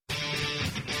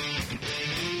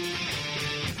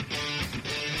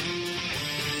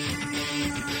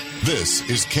This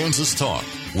is Kansas Talk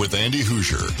with Andy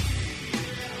Hoosier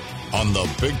on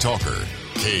the Big Talker,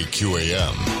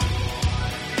 KQAM.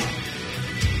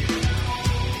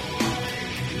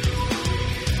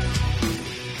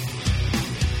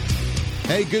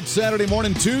 Hey, good Saturday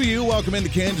morning to you. Welcome into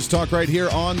Kansas Talk right here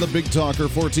on the Big Talker,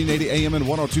 1480 AM and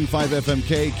 102.5 FM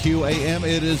KQAM.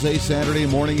 It is a Saturday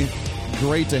morning.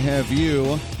 Great to have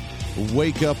you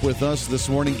wake up with us this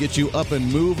morning, get you up and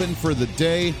moving for the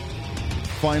day.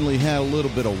 Finally had a little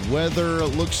bit of weather,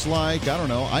 it looks like. I don't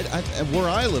know. Where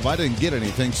I live, I didn't get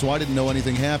anything, so I didn't know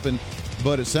anything happened.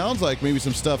 But it sounds like maybe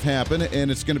some stuff happened, and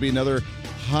it's going to be another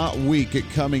hot week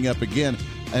coming up again.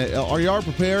 Are you all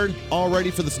prepared, all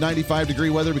ready for this 95-degree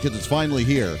weather? Because it's finally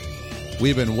here.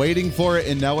 We've been waiting for it,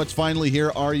 and now it's finally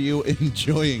here. Are you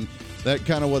enjoying that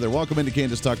kind of weather? Welcome into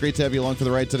Kansas Talk. Great to have you along for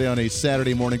the ride today on a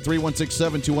Saturday morning.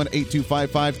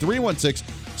 316-721-8255.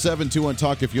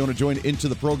 316-721-TALK if you want to join into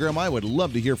the program. I would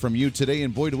love to hear from you today,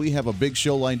 and boy, do we have a big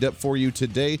show lined up for you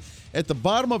today. At the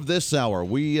bottom of this hour,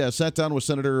 we sat down with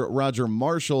Senator Roger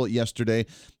Marshall yesterday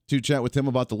to chat with him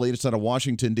about the latest out of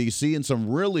Washington, D.C., and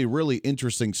some really, really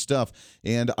interesting stuff.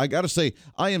 And I got to say,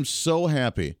 I am so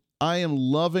happy. I am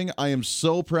loving, I am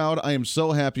so proud, I am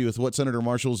so happy with what Senator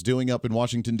Marshall is doing up in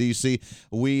Washington, D.C.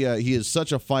 He is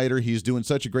such a fighter. He's doing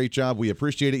such a great job. We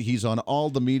appreciate it. He's on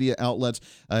all the media outlets.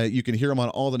 You can hear him on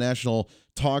all the national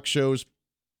talk shows,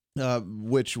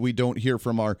 which we don't hear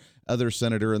from our other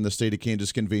senator in the state of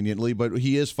Kansas conveniently, but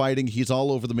he is fighting. He's all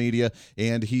over the media,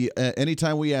 and he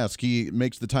anytime we ask, he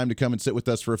makes the time to come and sit with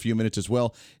us for a few minutes as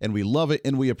well, and we love it,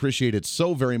 and we appreciate it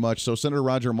so very much. So Senator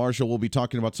Roger Marshall will be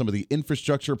talking about some of the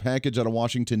infrastructure package out of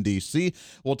Washington, D.C.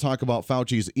 We'll talk about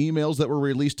Fauci's emails that were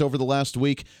released over the last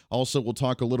week. Also, we'll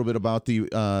talk a little bit about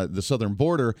the southern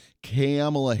border,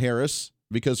 Kamala Harris,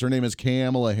 because her name is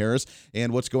Kamala Harris,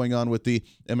 and what's going on with the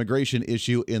immigration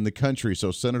issue in the country. So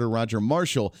Senator Roger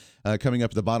Marshall coming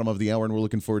up at the bottom of the hour, and we're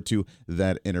looking forward to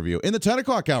that interview. In the 10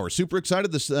 o'clock hour, super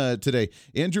excited this today,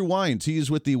 Andrew Wines, he's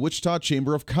with the Wichita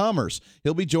Chamber of Commerce.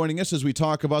 He'll be joining us as we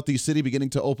talk about the city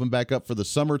beginning to open back up for the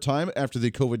summertime after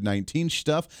the COVID-19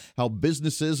 stuff, how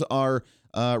businesses are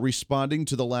responding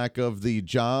to the lack of the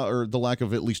job, or the lack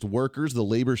of at least workers, the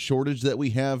labor shortage that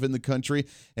we have in the country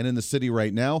and in the city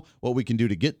right now, what we can do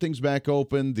to get things back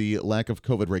open, the lack of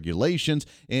COVID regulations,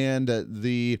 and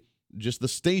the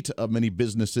state of many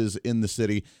businesses in the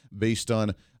city based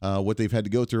on what they've had to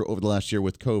go through over the last year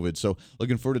with COVID. So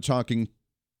looking forward to talking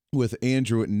with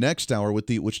Andrew next hour with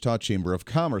the Wichita Chamber of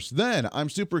Commerce. Then I'm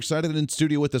super excited, in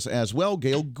studio with us as well,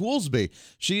 Gail Goolsby.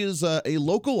 She is a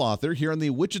local author here in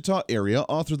the Wichita area,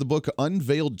 author of the book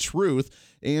Unveiled Truth,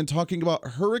 and talking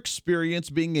about her experience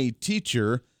being a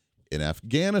teacher in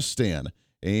Afghanistan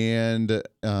and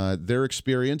their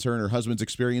experience, her and her husband's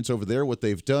experience over there, what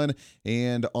they've done,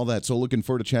 and all that. So looking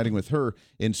forward to chatting with her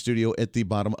in studio at the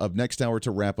bottom of next hour to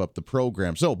wrap up the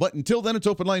program. So, but until then, it's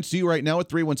open lines to you right now at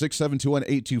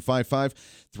 316-721-8255,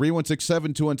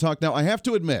 316-721-TALK. Now, I have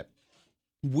to admit,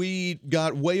 we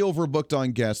got way overbooked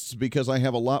on guests because I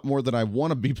have a lot more that I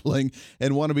want to be playing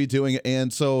and want to be doing.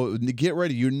 And so get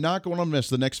ready. You're not going to miss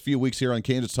the next few weeks here on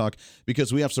Kansas Talk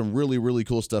because we have some really, really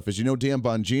cool stuff. As you know, Dan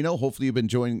Bongino, hopefully you've been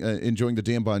enjoying the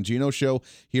Dan Bongino show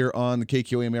here on the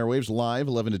KQAM airwaves live,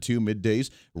 11 to 2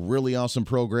 middays. Really awesome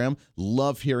program.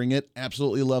 Love hearing it.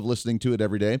 Absolutely love listening to it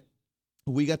every day.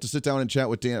 We got to sit down and chat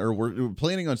with Dan, or we're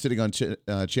planning on sitting on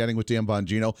chatting with Dan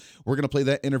Bongino. We're going to play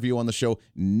that interview on the show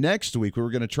next week. We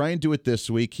were going to try and do it this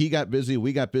week. He got busy.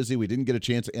 We got busy. We didn't get a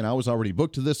chance, and I was already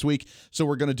booked this week. So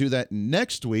we're going to do that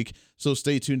next week. So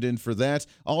stay tuned in for that.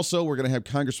 Also, we're going to have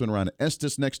Congressman Ron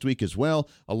Estes next week as well,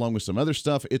 along with some other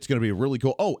stuff. It's going to be really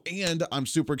cool. Oh, and I'm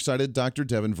super excited. Dr.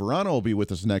 Devin Verano will be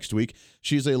with us next week.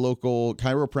 She's a local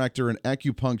chiropractor and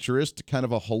acupuncturist, kind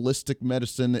of a holistic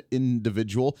medicine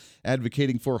individual,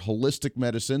 advocating for holistic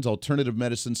medicines, alternative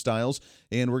medicine styles.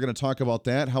 And we're going to talk about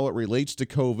that, how it relates to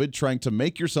COVID, trying to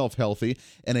make yourself healthy,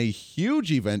 and a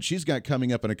huge event she's got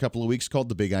coming up in a couple of weeks called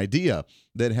The Big Idea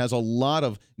that has a lot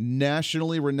of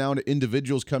nationally renowned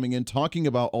individuals coming in talking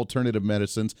about alternative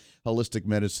medicines, holistic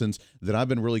medicines that I've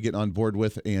been really getting on board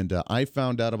with. And I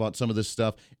found out about some of this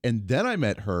stuff, and then I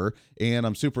met her, and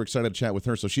I'm super excited to chat with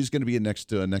her. So she's going to be in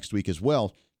next week as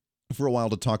well for a while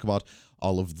to talk about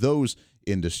all of those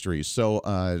industries. So,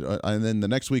 and then the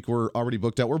next week we're already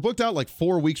booked out. We're booked out like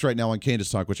 4 weeks right now on Kansas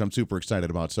Talk, which I'm super excited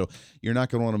about. So you're not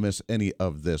going to want to miss any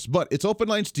of this. But it's open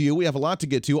lines to you. We have a lot to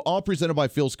get to. All presented by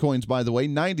Phil's Coins, by the way,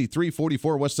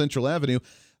 9344 West Central Avenue.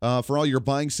 For all your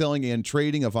buying, selling, and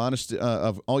trading of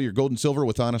all your gold and silver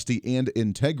with honesty and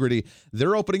integrity.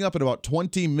 They're opening up in about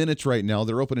 20 minutes right now.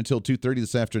 They're open until 2:30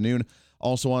 this afternoon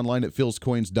Also online at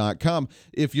philscoins.com.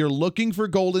 If you're looking for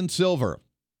gold and silver,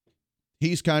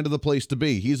 he's kind of the place to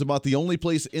be. He's about the only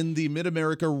place in the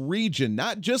Mid-America region,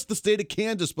 not just the state of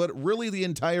Kansas, but really the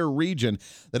entire region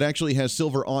that actually has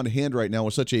silver on hand right now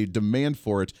with such a demand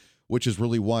for it, which is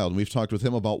really wild. And we've talked with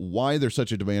him about why there's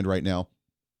such a demand right now,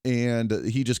 and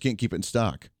he just can't keep it in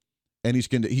stock. And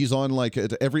he's on like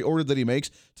every order that he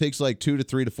makes takes like 2 to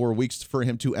 3 to 4 weeks for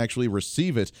him to actually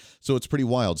receive it. So it's pretty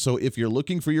wild. So if you're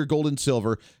looking for your gold and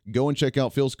silver, go and check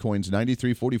out Phil's Coins,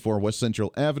 9344 West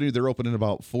Central Avenue. They're open in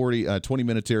about 20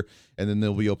 minutes here, and then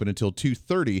they'll be open until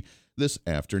 2:30 this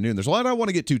afternoon. There's a lot I want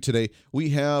to get to today. We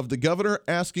have the governor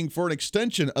asking for an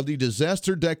extension of the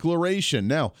disaster declaration.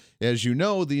 Now, as you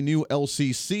know, the new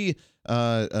LCC,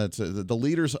 the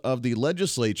leaders of the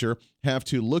legislature have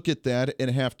to look at that and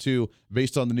have to,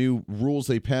 based on the new rules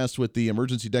they passed with the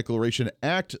Emergency Declaration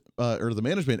Act, or the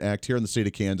Management Act here in the state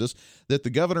of Kansas, that the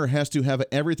governor has to have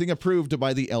everything approved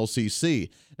by the LCC.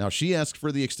 Now, she asked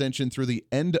for the extension through the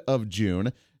end of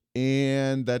June,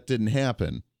 and that didn't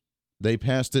happen. They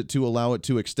passed it to allow it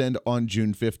to extend on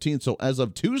June 15th. So as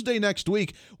of Tuesday next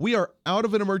week, we are out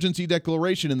of an emergency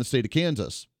declaration in the state of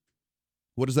Kansas.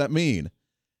 What does that mean?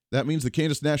 That means the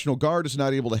Kansas National Guard is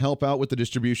not able to help out with the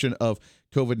distribution of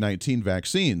COVID-19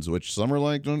 vaccines, which some are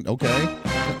like, okay.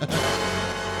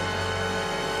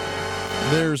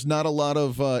 There's not a lot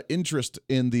of interest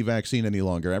in the vaccine any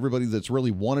longer. Everybody that's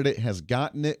really wanted it has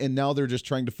gotten it, and now they're just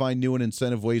trying to find new and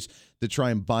incentive ways to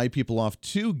try and buy people off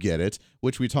to get it,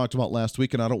 which we talked about last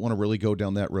week, and I don't want to really go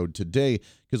down that road today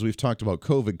because we've talked about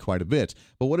COVID quite a bit.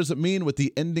 But what does it mean with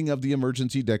the ending of the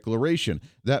emergency declaration?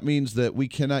 That means that we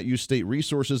cannot use state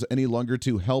resources any longer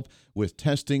to help with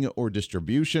testing or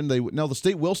distribution. Now, the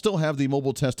state will still have the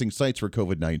mobile testing sites for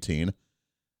COVID-19,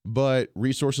 but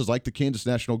resources like the Kansas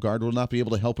National Guard will not be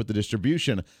able to help with the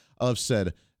distribution of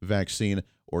said vaccine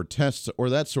or tests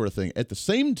or that sort of thing. At the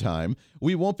same time,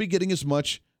 we won't be getting as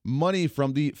much money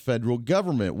from the federal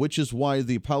government, which is why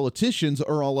the politicians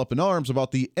are all up in arms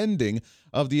about the ending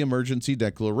of the emergency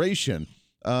declaration,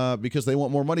 because they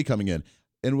want more money coming in.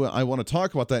 And I want to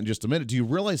talk about that in just a minute. Do you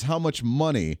realize how much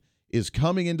money is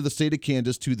coming into the state of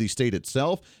Kansas, to the state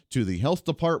itself, to the health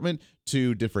department,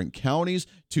 to different counties,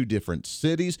 to different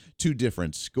cities, to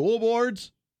different school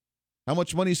boards? How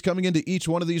much money is coming into each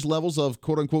one of these levels of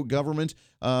quote-unquote government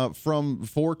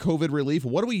for COVID relief?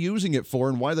 What are we using it for,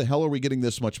 and why the hell are we getting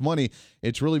this much money?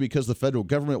 It's really because the federal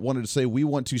government wanted to say we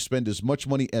want to spend as much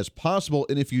money as possible,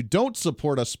 and if you don't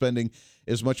support us spending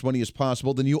as much money as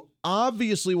possible, then you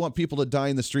obviously want people to die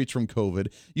in the streets from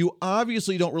COVID. You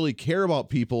obviously don't really care about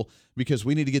people, because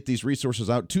we need to get these resources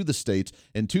out to the states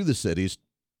and to the cities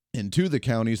and to the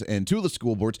counties and to the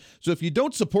school boards. So if you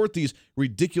don't support these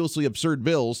ridiculously absurd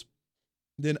bills,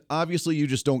 then obviously you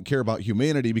just don't care about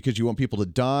humanity, because you want people to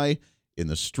die in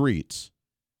the streets.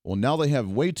 Well, now they have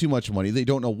way too much money. They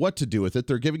don't know what to do with it.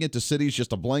 They're giving it to cities,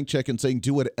 just a blank check, and saying,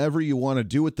 do whatever you want to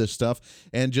do with this stuff.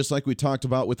 And just like we talked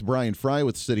about with Brian Fry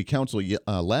with City Council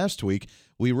last week,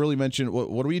 we really mentioned,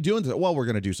 what are we doing? Well, we're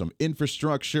going to do some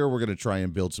infrastructure. We're going to try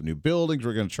and build some new buildings.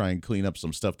 We're going to try and clean up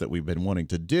some stuff that we've been wanting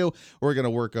to do. We're going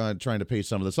to work on trying to pay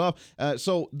some of this off.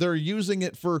 So they're using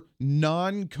it for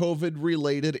non-COVID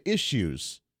related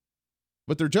issues.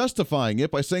 But they're justifying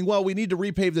it by saying, well, we need to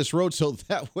repave this road so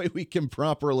that way we can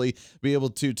properly be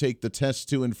able to take the tests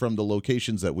to and from the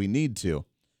locations that we need to.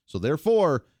 So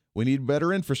therefore, we need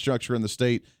better infrastructure in the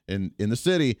state and in the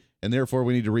city, and therefore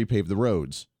we need to repave the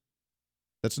roads.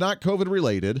 That's not COVID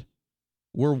related.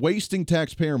 We're wasting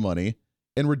taxpayer money,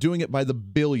 and we're doing it by the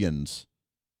billions.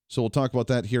 So we'll talk about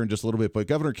that here in just a little bit. But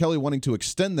Governor Kelly wanting to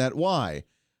extend that. Why?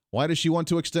 Why does she want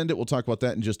to extend it? We'll talk about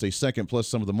that in just a second, plus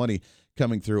some of the money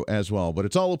coming through as well. But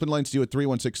it's all open lines to you at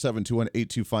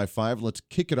 316-721-8255. Let's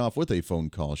kick it off with a phone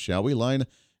call, shall we? Line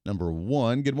number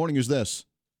 1. Good morning. Who's this?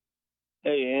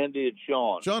 Hey, Andy, it's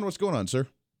Sean. Sean, what's going on, sir?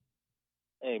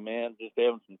 Hey, man, just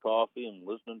having some coffee and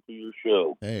listening to your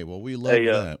show. Hey, well, we love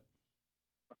that.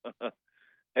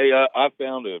 Hey, I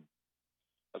found a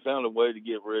way to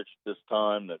get rich this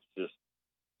time that's just,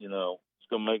 it's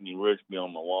going to make me rich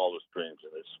beyond my wildest dreams,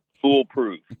 and it's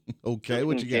foolproof. Okay,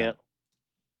 what you got?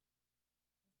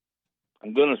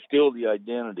 I'm going to steal the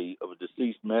identity of a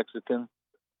deceased Mexican.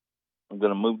 I'm going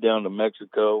to move down to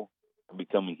Mexico and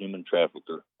become a human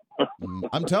trafficker.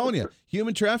 I'm telling you,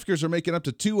 human traffickers are making up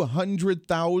to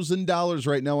 $200,000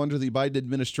 right now under the Biden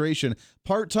administration.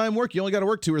 Part-time work. You only got to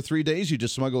work 2 or 3 days. You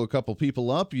just smuggle a couple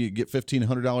people up. You get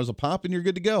 $1,500 a pop, and you're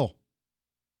good to go.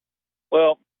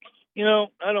 Well,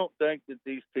 I don't think that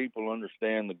these people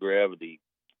understand the gravity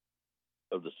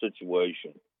of the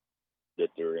situation that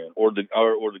they're in, or the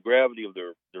gravity of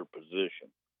their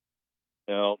position.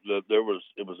 Now,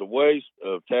 it was a waste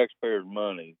of taxpayers'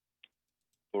 money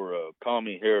for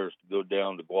Connie Harris to go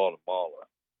down to Guatemala,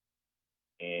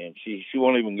 and she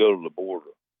won't even go to the border.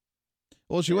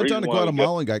 Well, she went down to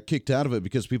Guatemala and got kicked out of it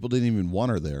because people didn't even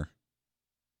want her there.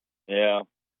 Yeah,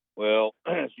 well,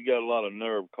 she got a lot of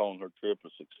nerve calling her trip a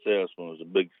success when it was a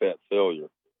big fat failure.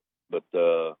 But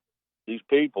these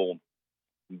people,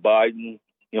 Biden,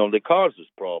 they caused this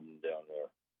problem down there.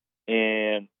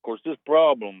 And, of course, this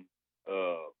problem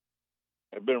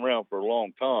had been around for a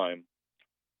long time.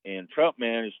 And Trump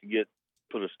managed to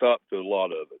put a stop to a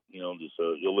lot of it, just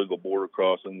illegal border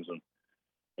crossings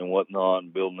and whatnot,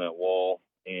 and building that wall.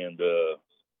 And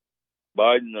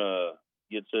Biden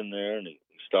gets in there and he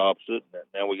stops it. And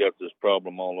now we got this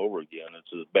problem all over again.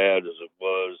 It's as bad as it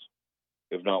was,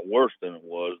 if not worse than it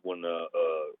was when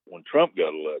Trump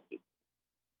got elected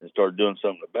and started doing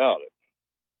something about it.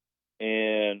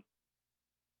 And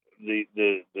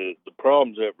the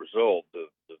problems that result, the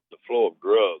flow of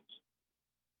drugs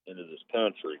into this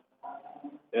country.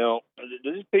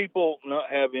 Do these people not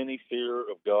have any fear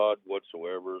of God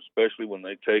whatsoever, especially when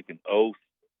they take an oath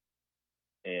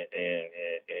and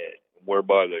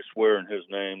whereby they swear in His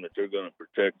name that they're going to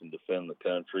protect and defend the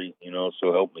country?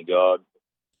 So help me God.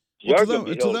 Well,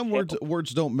 to them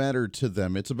words don't matter to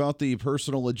them. It's about the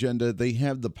personal agenda. They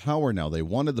have the power now. They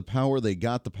wanted the power. They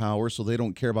got the power, so they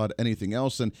don't care about anything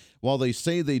else. And while they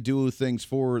say they do things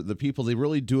for the people, they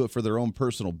really do it for their own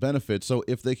personal benefit. So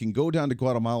if they can go down to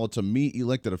Guatemala to meet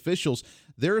elected officials,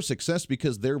 they're a success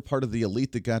because they're part of the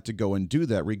elite that got to go and do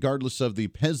that, regardless of the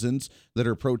peasants that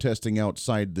are protesting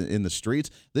outside in the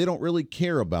streets. They don't really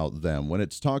care about them. When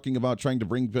it's talking about trying to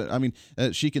bring,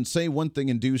 she can say one thing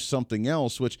and do something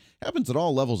else, which happens at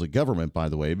all levels of government, by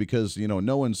the way, because,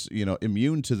 no one's,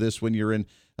 immune to this when you're in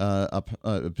a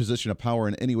position of power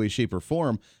in any way, shape, or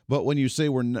form. But when you say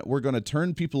we're going to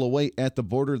turn people away at the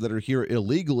border that are here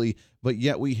illegally, but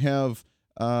yet we have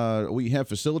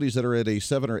facilities that are at a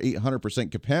 700 or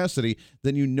 800% capacity,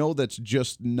 then that's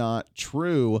just not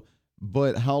true.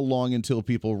 But how long until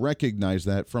people recognize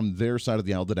that from their side of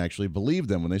the aisle that actually believe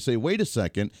them? When they say, wait a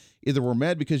second, either we're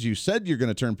mad because you said you're going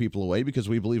to turn people away because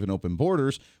we believe in open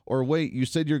borders, or wait, you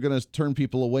said you're going to turn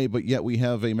people away, but yet we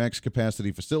have a max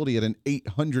capacity facility at an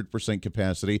 800%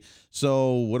 capacity.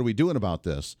 So what are we doing about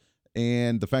this?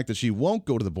 And the fact that she won't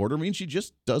go to the border means she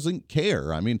just doesn't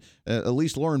care. At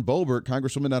least Lauren Boebert,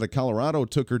 Congresswoman out of Colorado,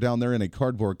 took her down there in a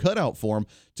cardboard cutout form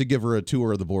to give her a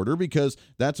tour of the border because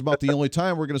that's about the only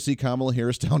time we're going to see Kamala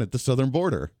Harris down at the southern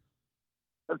border.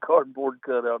 A cardboard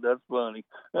cutout, that's funny.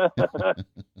 But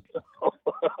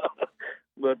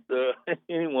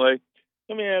anyway,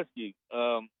 let me ask you,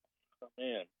 how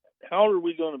old are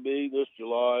we going to be this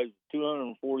July?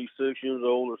 246 years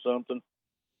old or something?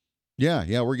 Yeah,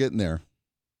 we're getting there.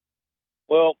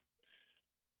 Well,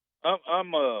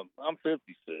 I'm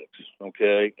 56,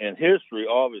 okay, and history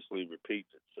obviously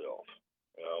repeats itself.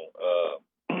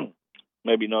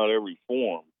 Maybe not every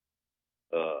form,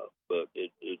 but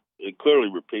it clearly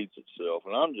repeats itself.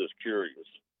 And I'm just curious,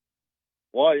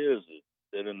 why is it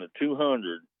that in the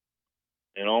 200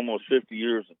 and almost 50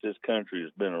 years that this country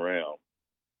has been around,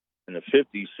 in the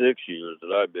 56 years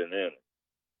that I've been in it,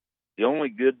 the only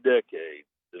good decade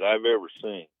that I've ever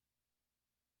seen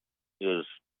is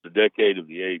the decade of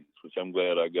the 80s, which I'm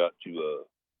glad I got to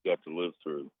live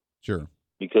through. Sure.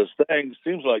 Because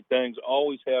seems like things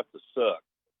always have to suck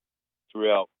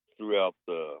throughout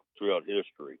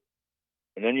history,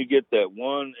 and then you get that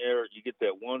one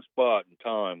spot in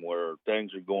time where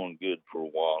things are going good for a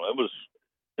while.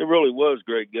 It really was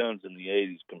great guns in the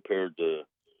 80s compared to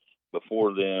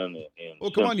before then. And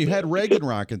well, come on, you had Reagan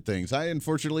rocking things. I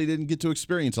unfortunately didn't get to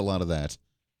experience a lot of that.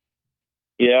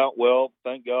 Yeah, well,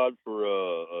 thank God for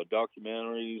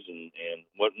documentaries and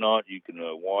whatnot. You can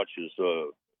watch his,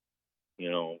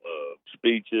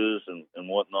 speeches and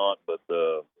whatnot. But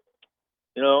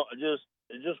it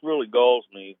just really galls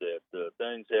me that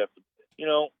things have to.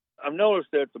 I've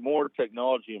noticed that the more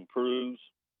technology improves,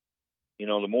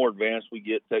 the more advanced we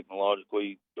get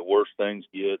technologically, the worse things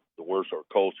get, the worse our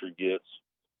culture gets.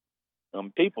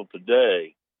 People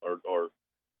today are.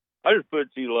 I just put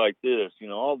it to you like this: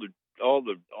 all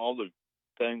the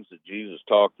things that Jesus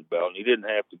talked about, and he didn't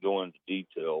have to go into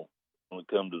detail when it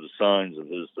comes to the signs of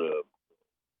his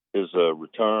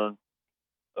return,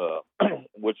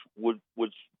 which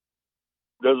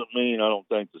doesn't mean I don't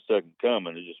think the second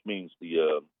coming. It just means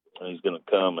he's going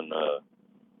to come and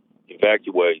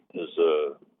evacuate his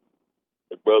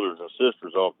brothers and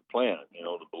sisters off the planet,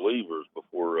 the believers,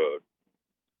 before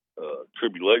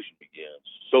tribulation begins,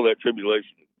 so that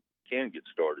tribulation can get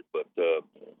started. But the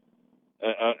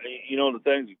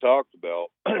things he talked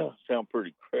about sound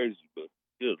pretty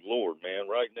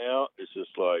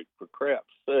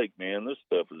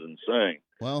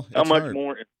how much hard.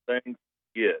 more things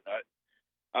get.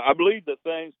 I believe that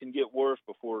things can get worse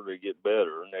before they get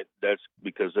better, and that's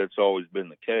because that's always been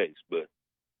the case. But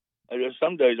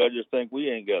some days I just think we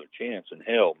ain't got a chance in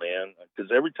hell, man.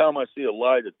 Because every time I see a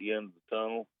light at the end of the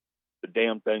tunnel, the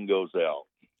damn thing goes out.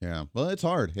 Yeah, well, it's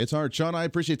hard. It's hard. Sean, I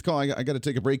appreciate the call. I got to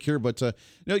take a break here, but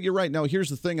no, you're right. Now, here's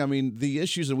the thing. I mean, the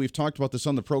issues, and we've talked about this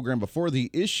on the program before, the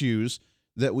issues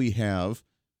that we have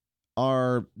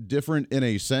are different in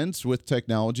a sense with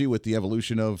technology, with the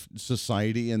evolution of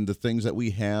society and the things that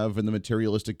we have and the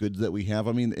materialistic goods that we have.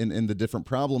 I mean, and the different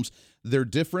problems, they're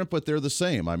different, but they're the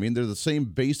same. I mean, they're the same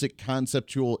basic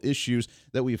conceptual issues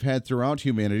that we've had throughout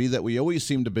humanity that we always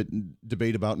seem to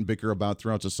debate about and bicker about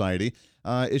throughout society.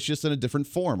 It's just in a different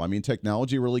form. I mean,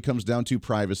 technology really comes down to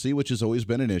privacy, which has always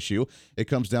been an issue. It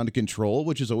comes down to control,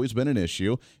 which has always been an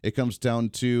issue. It comes down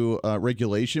to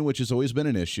regulation, which has always been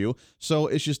an issue. So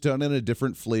it's just done in a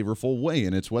different flavorful way.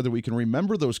 And it's whether we can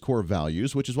remember those core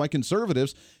values, which is why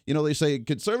conservatives, they say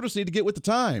conservatives need to get with the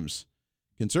times.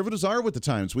 Conservatives are with the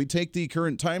times. We take the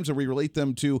current times and we relate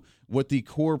them to what the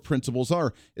core principles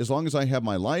are. As long as I have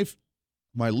my life,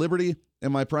 my liberty,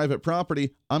 and my private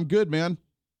property, I'm good, man.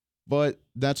 But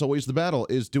that's always the battle,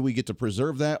 is do we get to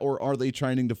preserve that, or are they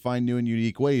trying to find new and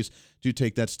unique ways to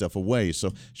take that stuff away?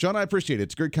 So, Sean, I appreciate it.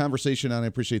 It's a good conversation, and I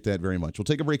appreciate that very much. We'll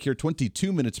take a break here,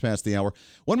 22 minutes past the hour.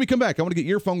 When we come back, I want to get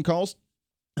your phone calls.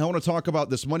 I want to talk about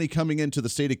this money coming into the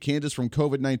state of Kansas from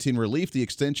COVID-19 relief, the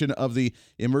extension of the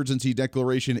emergency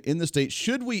declaration in the state.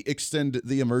 Should we extend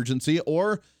the emergency,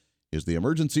 or is the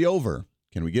emergency over?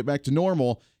 Can we get back to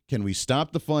normal? Can we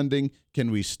stop the funding? Can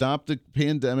we stop the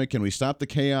pandemic? Can we stop the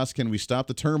chaos? Can we stop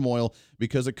the turmoil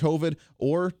because of COVID?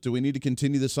 Or do we need to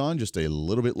continue this on just a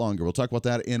little bit longer? We'll talk about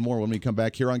that and more when we come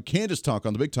back here on Kansas Talk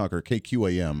on the Big Talker,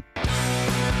 KQAM.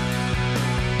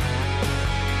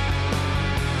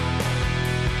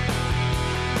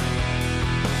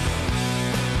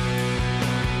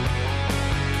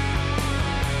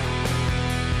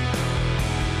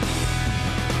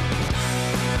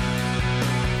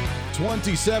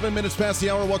 27 minutes past the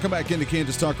hour. Welcome back into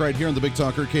Kansas Talk right here on the Big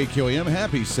Talker KQAM.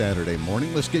 Happy Saturday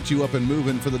morning. Let's get you up and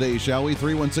moving for the day, shall we?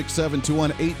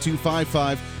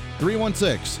 316-721-8255.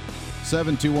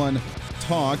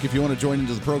 316-721-TALK. If you want to join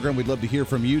into the program, we'd love to hear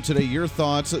from you today. Your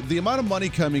thoughts. The amount of money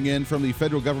coming in from the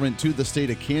federal government to the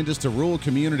state of Kansas to rural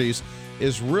communities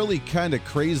is really kind of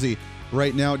crazy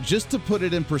right now. Just to put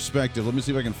it in perspective, let me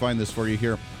see if I can find this for you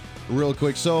here real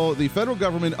quick. So the federal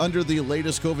government, under the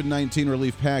latest COVID-19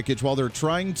 relief package, while they're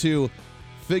trying to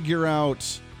figure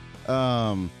out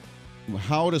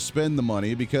how to spend the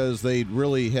money, because they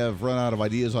really have run out of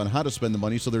ideas on how to spend the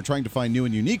money, so they're trying to find new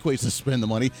and unique ways to spend the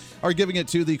money, are giving it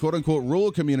to the quote-unquote rural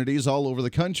communities all over the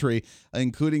country,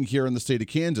 including here in the state of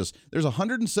Kansas. There's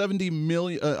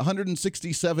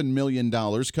 $167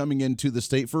 million coming into the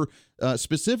state for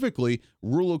specifically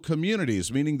rural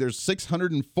communities, meaning there's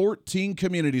 614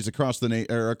 communities across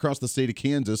the state of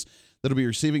Kansas that'll be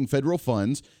receiving federal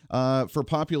funds for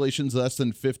populations less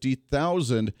than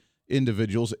 50,000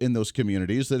 individuals in those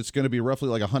communities. That it's going to be roughly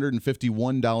like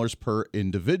 $151 per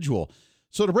individual.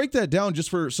 So to break that down, just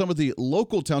for some of the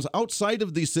local towns outside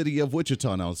of the city of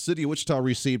Wichita, now the city of Wichita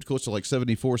received close to like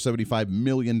 $75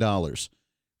 million.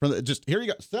 Just here you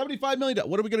go, $75 million.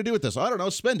 What are we going to do with this? I don't know.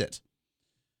 Spend it.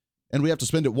 And we have to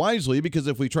spend it wisely, because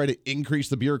if we try to increase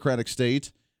the bureaucratic state,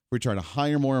 if we try to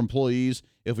hire more employees,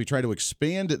 if we try to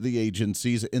expand the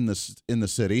agencies in the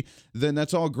city, then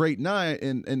that's all great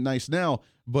and nice now.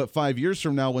 But 5 years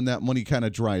from now, when that money kind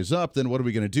of dries up, then what are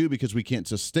we going to do? Because we can't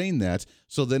sustain that.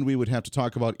 So then we would have to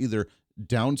talk about either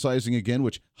downsizing again,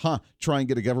 which, try and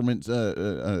get a government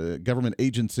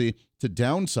agency to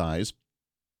downsize,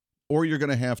 or you're going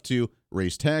to have to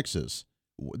raise taxes.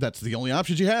 That's the only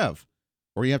options you have.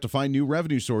 Or you have to find new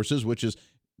revenue sources, which is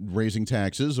raising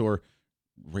taxes,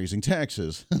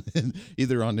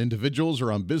 either on individuals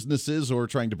or on businesses, or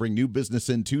trying to bring new business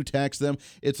in to tax them.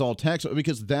 It's all tax,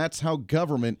 because that's how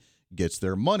government gets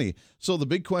their money. So the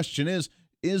big question is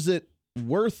it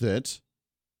worth it?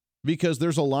 Because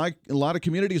there's a lot of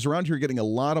communities around here getting a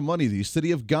lot of money. The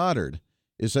city of Goddard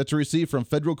is set to receive from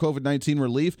federal COVID-19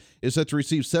 relief, is set to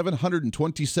receive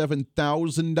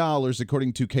 $727,000,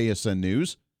 according to KSN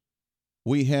News.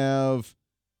 We have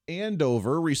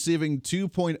Andover receiving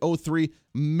 $2.03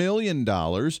 million.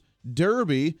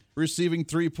 Derby receiving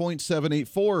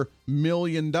 $3.784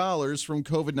 million from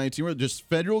COVID-19. Just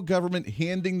federal government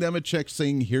handing them a check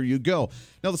saying, here you go.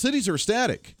 Now, the cities are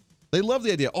ecstatic. They love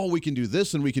the idea. Oh, we can do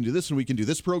this, and we can do this, and we can do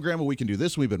this program, and we can do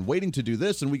this. We've been waiting to do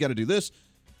this, and we got to do this.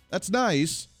 That's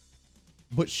nice,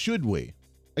 but should we?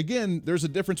 Again, there's a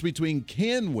difference between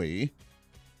can we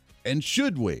and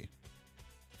should we.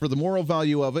 for the moral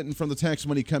value of it and from the tax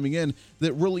money coming in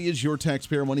that really is your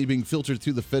taxpayer money being filtered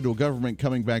through the federal government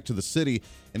coming back to the city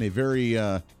in a very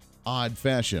odd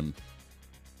fashion.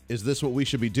 Is this what we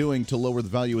should be doing to lower the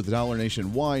value of the dollar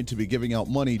nationwide, to be giving out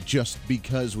money just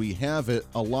because we have it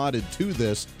allotted to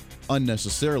this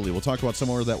unnecessarily? We'll talk about some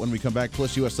more of that when we come back.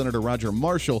 Plus, U.S. Senator Roger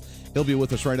Marshall. He'll be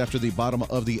with us right after the bottom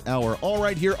of the hour. All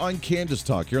right here on Kansas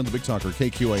Talk, here on the Big Talker,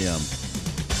 KQAM.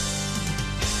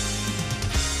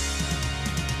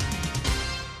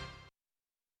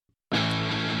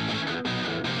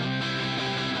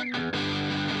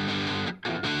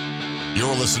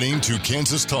 You're listening to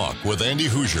Kansas Talk with Andy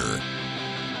Hoosier.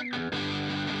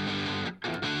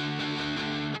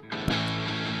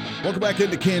 Welcome back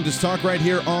into Kansas Talk right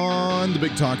here on the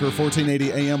Big Talker,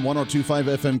 1480 AM,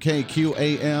 102.5 FM,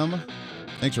 KQAM.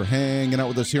 Thanks for hanging out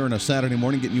with us here on a Saturday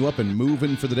morning, getting you up and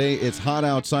moving for the day. It's hot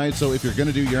outside, so if you're going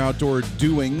to do your outdoor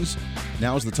doings,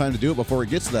 now's the time to do it before it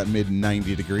gets to that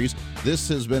mid-90 degrees. This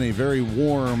has been a very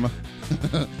warm,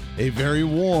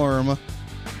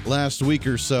 last week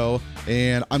or so,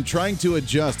 and I'm trying to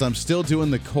adjust. I'm still doing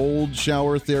the cold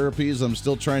shower therapies. I'm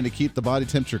still trying to keep the body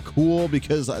temperature cool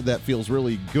because that feels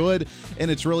really good, and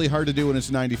it's really hard to do when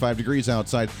it's 95 degrees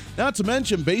outside. Not to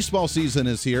mention, baseball season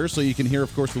is here, so you can hear,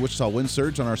 of course, the Wichita Wind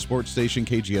Surge on our sports station,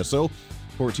 KGSO,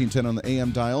 1410 on the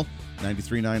AM dial,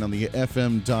 93.9 on the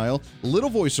FM dial. Little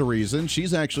Voice of Reason,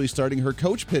 she's actually starting her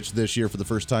coach pitch this year for the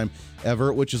first time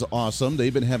ever, which is awesome.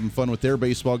 They've been having fun with their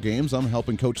baseball games. I'm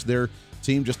helping coach their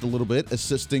team just a little bit,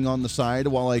 assisting on the side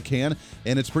while I can,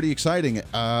 and it's pretty exciting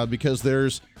because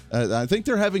there's I think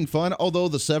they're having fun, although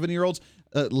the 7-year-olds,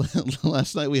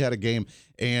 last night we had a game,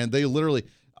 and they literally,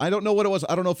 I don't know what it was.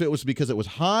 I don't know if it was because it was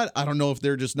hot. I don't know if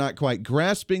they're just not quite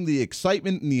grasping the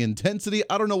excitement and the intensity.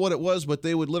 I don't know what it was, but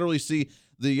they would literally see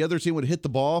the other team would hit the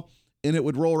ball, and it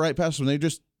would roll right past them. They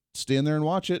just stand there and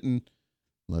watch it and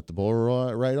let the ball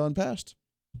roll right on past.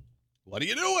 What are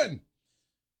you doing?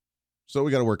 So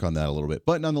we got to work on that a little bit.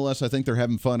 But nonetheless, I think they're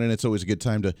having fun, and it's always a good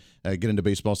time to get into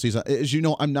baseball season. As you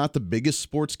know, I'm not the biggest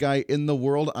sports guy in the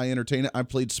world. I entertain it. I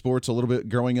played sports a little bit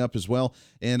growing up as well,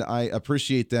 and I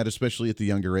appreciate that, especially at the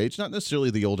younger age. Not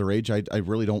necessarily the older age. I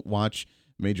really don't watch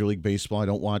Major League Baseball. I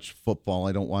don't watch football.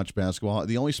 I don't watch basketball.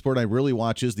 The only sport I really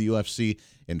watch is the UFC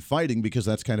and fighting because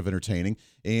that's kind of entertaining.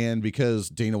 And because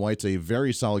Dana White's a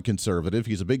very solid conservative,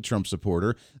 he's a big Trump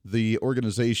supporter. The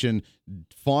organization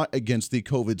fought against the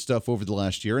COVID stuff over the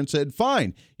last year and said,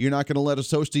 fine, you're not going to let us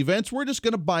host events. We're just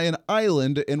going to buy an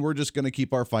island and we're just going to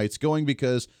keep our fights going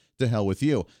because to hell with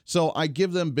you. So I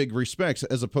give them big respects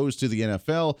as opposed to the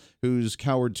NFL, who's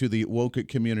cowered to the woke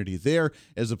community there,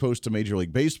 as opposed to Major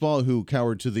League Baseball, who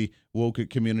cowered to the woke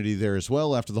community there as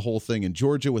well after the whole thing in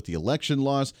Georgia with the election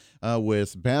laws,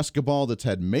 with basketball that's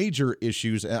had major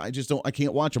issues. I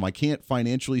can't watch them. I can't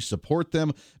financially support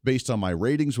them based on my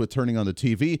ratings with turning on the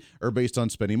TV or based on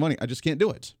spending money. I just can't do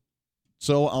it.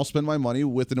 So I'll spend my money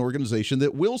with an organization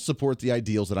that will support the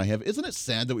ideals that I have. Isn't it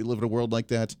sad that we live in a world like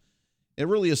that? It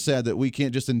really is sad that we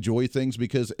can't just enjoy things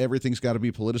because everything's got to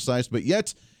be politicized. But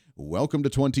yet, welcome to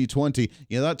 2020.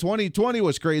 Yeah, that 2020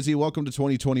 was crazy. Welcome to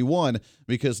 2021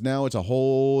 because now it's a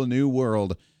whole new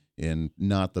world in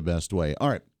not the best way. All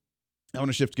right. I want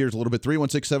to shift gears a little bit.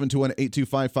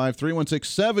 316-721-8255,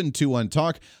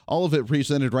 316-721-TALK. All of it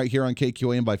presented right here on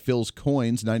KQAM by Phil's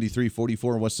Coins,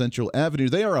 9344 West Central Avenue.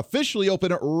 They are officially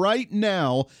open right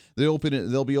now. They'll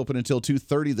be open until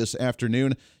 2:30 this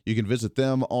afternoon. You can visit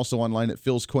them also online at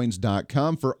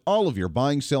philscoins.com for all of your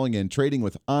buying, selling, and trading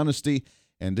with honesty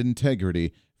and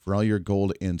integrity for all your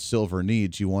gold and silver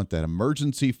needs. You want that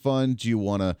emergency fund? You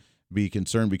want to be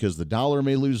concerned because the dollar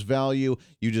may lose value.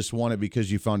 You just want it because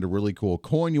you found a really cool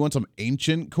coin. You want some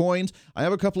ancient coins. I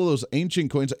have a couple of those ancient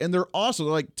coins, and they're awesome.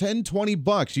 They're like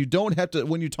 $10-20. You don't have to,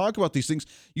 when you talk about these things,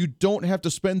 you don't have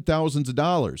to spend thousands of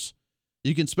dollars.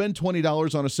 You can spend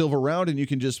 $20 on a silver round, and you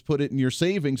can just put it in your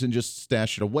savings and just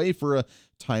stash it away for a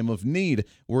time of need,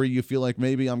 where you feel like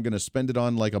maybe I'm going to spend it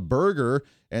on like a burger,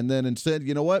 and then instead,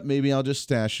 you know what, maybe I'll just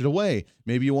stash it away.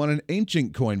 Maybe you want an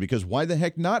ancient coin, because why the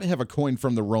heck not have a coin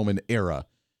from the Roman era?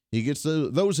 He gets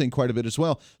those in quite a bit as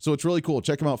well. So it's really cool.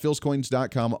 Check them out,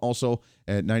 philscoins.com, also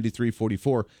at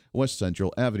 9344 West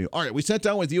Central Avenue. All right, we sat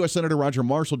down with U.S. Senator Roger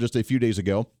Marshall just a few days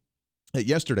ago.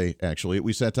 Yesterday, actually,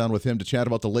 we sat down with him to chat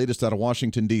about the latest out of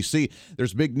Washington, D.C.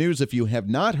 There's big news, if you have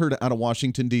not heard, out of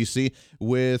Washington, D.C.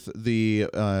 with the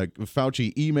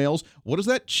Fauci emails. What does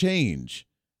that change?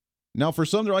 Now, for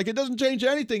some, they're like, it doesn't change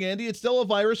anything, Andy. It's still a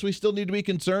virus. We still need to be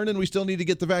concerned, and we still need to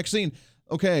get the vaccine.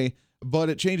 Okay, but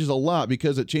it changes a lot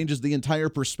because it changes the entire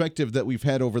perspective that we've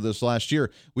had over this last year.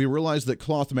 We realize that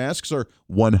cloth masks are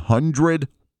 100%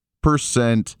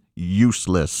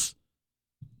 useless.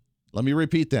 Let me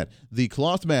repeat that. The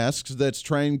cloth masks that's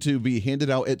trying to be handed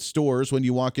out at stores when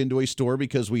you walk into a store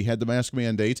because we had the mask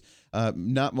mandate,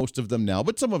 not most of them now,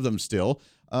 but some of them still.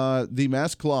 The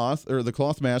mask cloth or the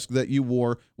cloth mask that you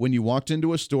wore when you walked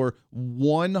into a store,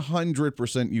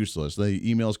 100% useless. The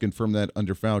emails confirm that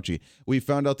under Fauci. We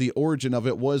found out the origin of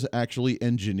it was actually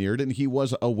engineered, and he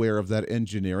was aware of that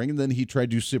engineering, and then he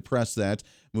tried to suppress that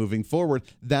moving forward.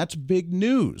 That's big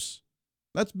news.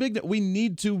 That's big. We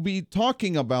need to be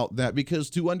talking about that because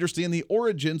to understand the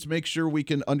origins, make sure we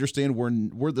can understand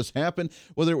where this happened,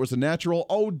 whether it was a natural,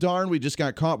 oh, darn, we just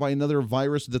got caught by another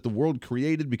virus that the world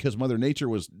created because Mother Nature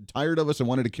was tired of us and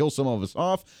wanted to kill some of us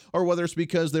off, or whether it's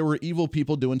because there were evil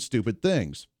people doing stupid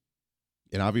things.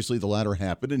 And obviously the latter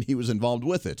happened, and he was involved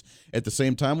with it. At the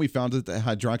same time, we found that the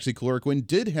hydroxychloroquine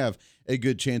did have a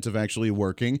good chance of actually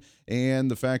working,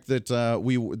 and the fact that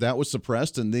that was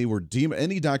suppressed and they were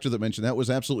any doctor that mentioned that was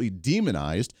absolutely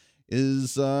demonized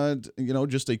is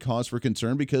just a cause for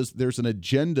concern because there's an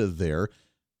agenda there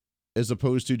as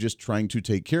opposed to just trying to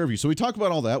take care of you. So we talk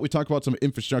about all that. We talk about some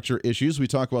infrastructure issues. We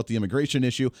talk about the immigration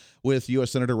issue with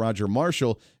U.S. Senator Roger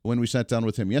Marshall when we sat down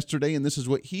with him yesterday, and this is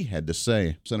what he had to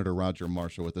say. Senator Roger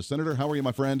Marshall with us. Senator, how are you,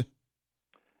 my friend?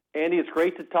 Andy, it's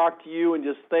great to talk to you, and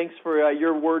just thanks for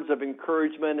your words of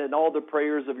encouragement and all the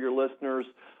prayers of your listeners.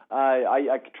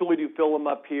 I truly do feel them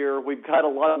up here. We've got a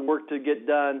lot of work to get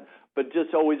done, but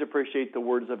just always appreciate the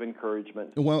words of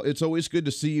encouragement. Well, it's always good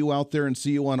to see you out there and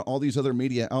see you on all these other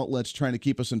media outlets trying to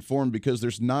keep us informed because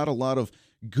there's not a lot of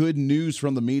good news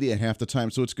from the media half the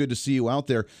time. So it's good to see you out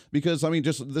there because, I mean,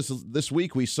 just this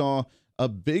week we saw a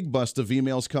big bust of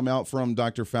emails come out from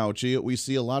Dr. Fauci. We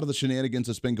see a lot of the shenanigans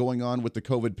that's been going on with the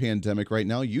COVID pandemic right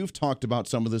now. You've talked about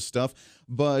some of this stuff,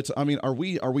 but I mean, are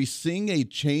we seeing a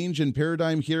change in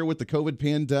paradigm here with the COVID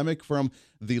pandemic from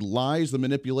the lies, the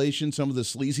manipulation, some of the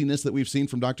sleaziness that we've seen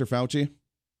from Dr. Fauci?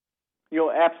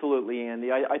 Absolutely,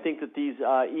 Andy. I think that these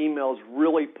emails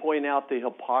really point out the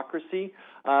hypocrisy.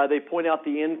 They point out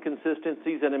the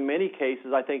inconsistencies, and in many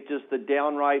cases, I think just the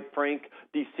downright frank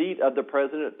deceit of the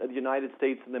President of the United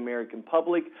States and the American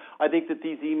public. I think that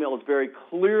these emails very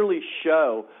clearly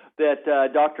show that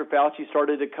Dr. Fauci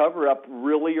started to cover up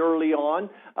really early on.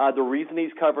 The reason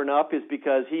he's covering up is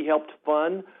because he helped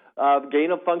fund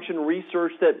gain-of-function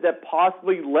research that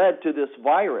possibly led to this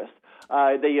virus.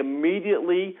 They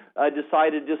immediately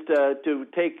decided just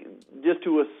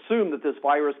to assume that this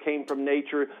virus came from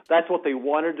nature. That's what they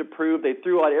wanted to prove. They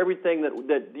threw out everything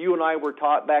that you and I were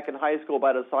taught back in high school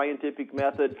about a scientific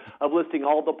method of listing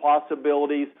all the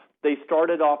possibilities. They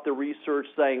started off the research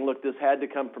saying, look, this had to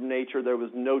come from nature. There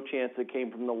was no chance it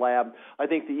came from the lab. I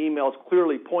think the emails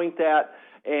clearly point that.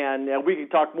 And we can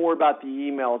talk more about the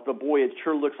emails, but boy, it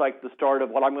sure looks like the start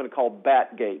of what I'm going to call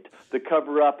Batgate, the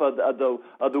cover-up of the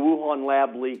Wuhan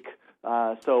lab leak.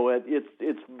 So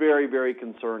it's very, very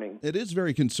concerning. It is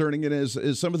very concerning, and as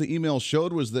some of the emails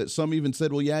showed was that some even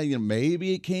said, well, yeah,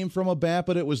 maybe it came from a bat,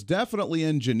 but it was definitely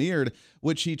engineered,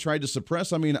 which he tried to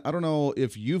suppress. I mean, I don't know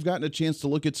if you've gotten a chance to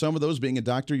look at some of those, being a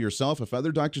doctor yourself, if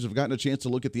other doctors have gotten a chance to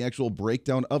look at the actual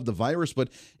breakdown of the virus, but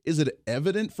is it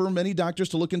evident for many doctors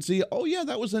to look and see, oh, yeah,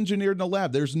 that was engineered in a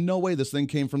lab. There's no way this thing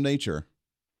came from nature.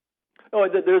 Oh,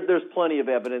 there's plenty of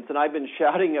evidence, and I've been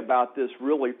shouting about this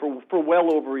really for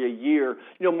well over a year.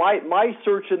 My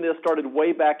search in this started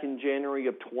way back in January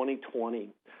of 2020.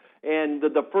 And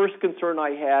the first concern I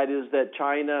had is that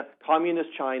communist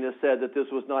China, said that this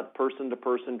was not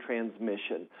person-to-person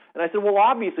transmission. And I said, well,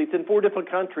 obviously, it's in 4 different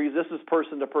countries. This is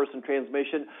person-to-person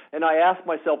transmission. And I asked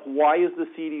myself, why is the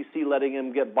CDC letting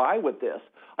him get by with this?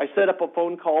 I set up a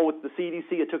phone call with the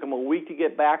CDC. It took them a week to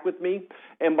get back with me.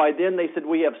 And by then, they said,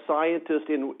 we have scientists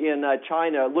in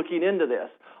China looking into this.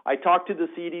 I talked to the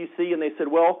CDC, and they said,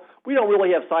 well, we don't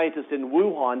really have scientists in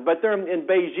Wuhan, but they're in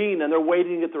Beijing, and they're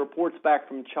waiting to get the reports back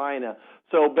from China.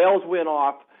 So bells went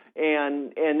off,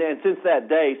 and since that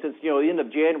day, since the end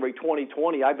of January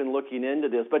 2020, I've been looking into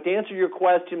this. But to answer your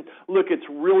question, look, it's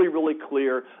really, really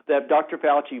clear that Dr.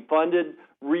 Fauci funded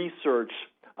research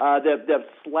that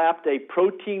slapped a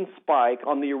protein spike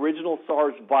on the original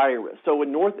SARS virus. So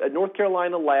in North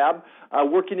Carolina lab,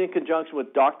 working in conjunction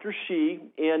with Dr. Shi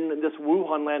in this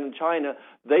Wuhan land in China,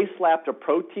 they slapped a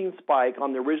protein spike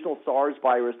on the original SARS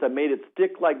virus that made it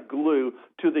stick like glue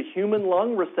to the human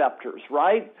lung receptors,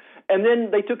 right? And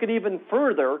then they took it even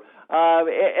further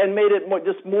and made it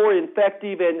more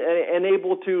effective and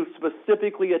able to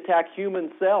specifically attack human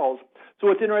cells.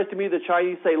 So it's interesting to me the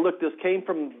Chinese say, look, this came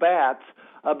from bats,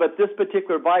 but this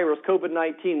particular virus,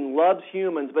 COVID-19, loves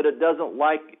humans, but it doesn't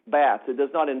like bats. It does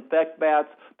not infect bats.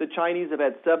 The Chinese have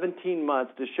had 17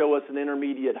 months to show us an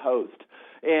intermediate host.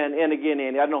 And again,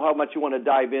 Andy, I don't know how much you want to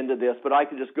dive into this, but I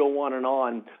could just go on and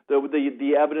on.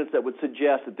 The evidence that would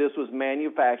suggest that this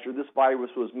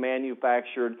virus was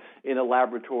manufactured in a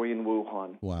laboratory in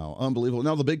Wuhan. Wow, unbelievable.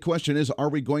 Now, the big question is, are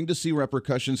we going to see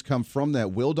repercussions come from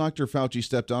that? Will Dr. Fauci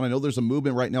step down? I know there's a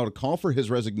movement right now to call for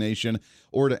his resignation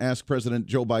or to ask President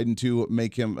Joe Biden to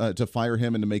make him to fire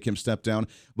him and to make him step down.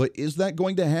 But is that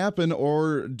going to happen,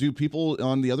 or do people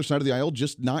on the other side of the aisle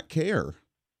just not care?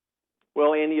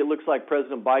 Well, Andy, it looks like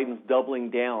President Biden's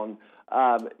doubling down.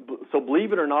 So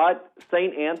believe it or not,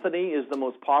 St. Anthony is the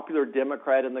most popular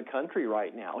Democrat in the country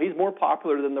right now. He's more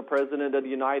popular than the President of the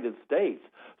United States.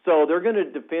 So they're going to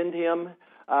defend him.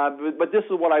 But this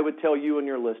is what I would tell you and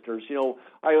your listeners. You know,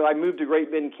 I moved to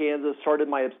Great Bend, Kansas, started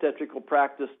my obstetrical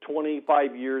practice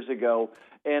 25 years ago,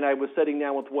 and I was sitting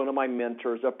down with one of my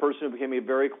mentors, a person who became a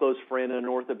very close friend and an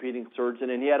orthopedic surgeon,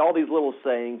 and he had all these little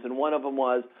sayings, and one of them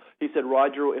was, he said,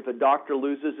 Roger, if a doctor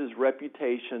loses his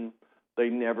reputation, they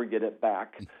never get it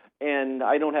back. And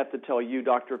I don't have to tell you,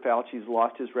 Dr. Fauci's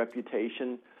lost his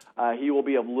reputation. He will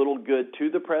be of little good to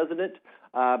the president.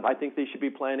 I think they should be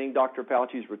planning Dr.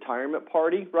 Fauci's retirement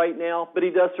party right now, but he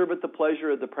does serve at the pleasure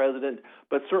of the president.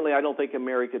 But certainly I don't think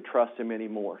America trusts him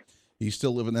anymore. He's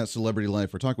still living that celebrity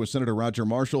life. We're talking with Senator Roger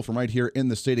Marshall from right here in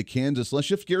the state of Kansas. Let's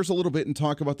shift gears a little bit and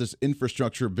talk about this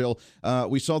infrastructure bill.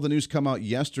 We saw the news come out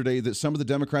yesterday that some of the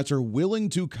Democrats are willing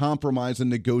to compromise and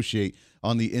negotiate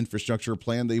on the infrastructure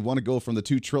plan. They want to go from the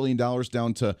 $2 trillion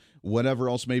down to whatever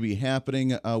else may be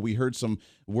happening. We heard some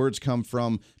words come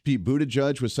from Pete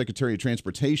Buttigieg with Secretary of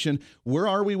Transportation. Where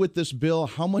are we with this bill?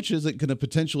 How much is it going to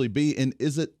potentially be? And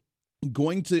is it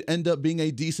going to end up being a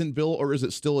decent bill, or is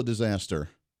it still a disaster?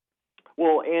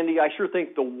 Well, Andy, I sure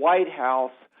think the White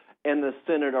House and the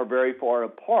Senate are very far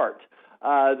apart.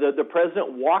 The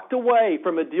president walked away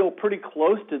from a deal pretty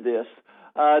close to this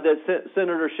that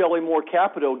Senator Shelley Moore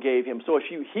Capito gave him. So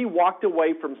he walked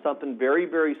away from something very,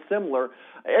 very similar.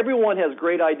 Everyone has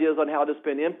great ideas on how to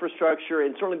spend infrastructure,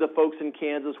 and certainly the folks in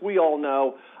Kansas, we all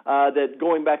know that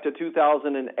going back to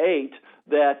 2008,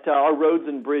 that our roads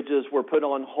and bridges were put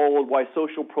on hold while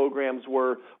social programs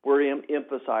were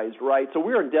emphasized, right? So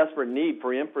we're in desperate need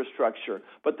for infrastructure.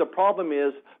 But the problem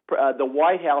is the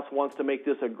White House wants to make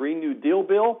this a Green New Deal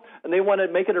bill, and they want to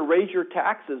make it a raise your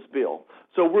taxes bill.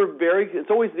 So it's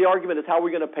always the argument is how we're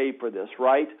going to pay for this,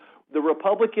 right? The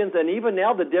Republicans and even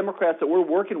now the Democrats that we're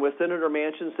working with, Senator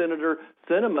Manchin, Senator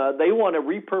Sinema, they want to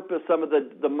repurpose some of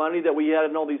the money that we had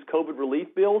in all these COVID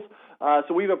relief bills.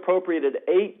 So we've appropriated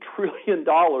 $8 trillion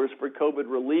for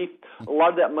COVID relief. A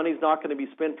lot of that money is not going to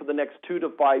be spent for the next 2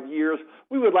 to 5 years.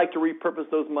 We would like to repurpose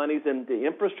those monies into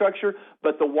infrastructure,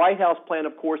 but the White House plan,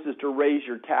 of course, is to raise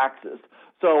your taxes.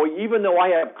 So even though I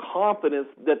have confidence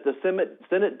that the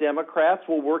Senate Democrats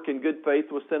will work in good faith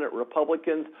with Senate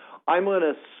Republicans, I'm going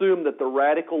to assume that the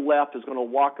radical left is going to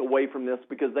walk away from this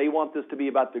because they want this to be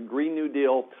about the Green New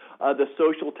Deal, the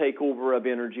social takeover of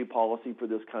energy policy for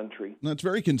this country. That's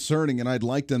very concerning, and I'd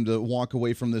like them to walk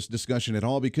away from this discussion at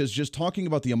all, because just talking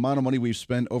about the amount of money we've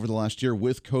spent over the last year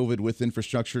with COVID, with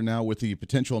infrastructure now, with the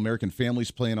potential American Families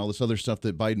Plan, all this other stuff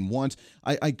that Biden wants,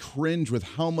 I cringe with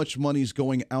how much money's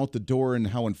going out the door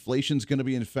and how inflation's going to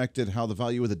be affected, how the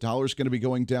value of the dollar is going to be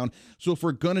going down. So if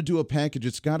we're going to do a package,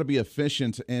 it's got to be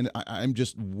efficient, and I'm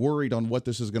just worried on what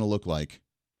this is going to look like.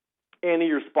 Andy,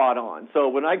 you're spot on. So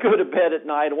when I go to bed at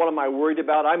night, what am I worried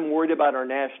about? I'm worried about our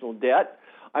national debt.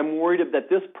 I'm worried that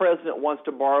this president wants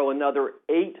to borrow another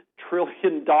 $8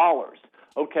 trillion.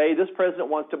 Okay, this president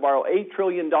wants to borrow $8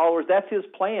 trillion. That's his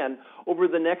plan over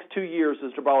the next 2 years,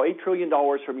 is to borrow $8 trillion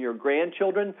from your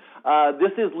grandchildren.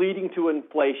 This is leading to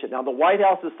inflation. Now, the White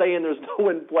House is saying there's no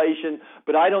inflation,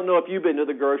 but I don't know if you've been to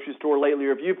the grocery store lately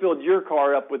or if you filled your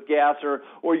car up with gas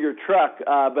or your truck,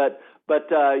 but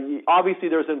obviously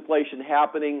there's inflation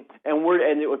happening, and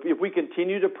if we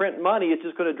continue to print money, it's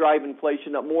just going to drive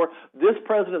inflation up more. This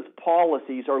president's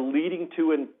policies are leading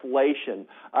to inflation.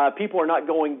 People are not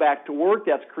going back to work.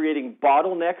 That's creating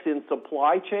bottlenecks in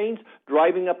supply chains,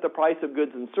 driving up the price of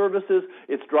goods and services.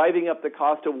 It's driving up the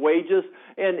cost of wages.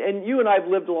 And you and I have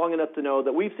lived long enough to know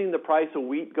that we've seen the price of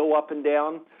wheat go up and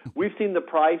down. We've seen the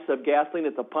price of gasoline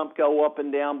at the pump go up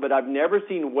and down, but I've never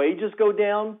seen wages go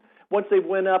down once they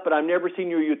went up, and I've never seen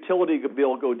your utility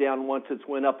bill go down once it's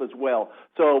went up as well.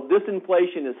 So this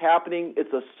inflation is happening.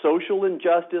 It's a social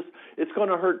injustice. It's going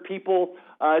to hurt people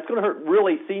It's going to hurt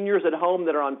really seniors at home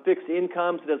that are on fixed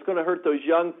incomes, and it's going to hurt those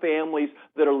young families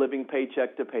that are living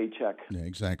paycheck to paycheck. Yeah,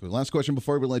 exactly. Last question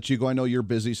before we let you go. I know you're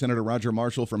busy. Senator Roger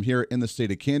Marshall from here in the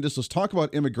state of Kansas. Let's talk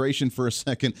about immigration for a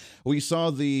second. We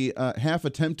saw the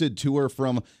half-attempted tour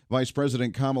from Vice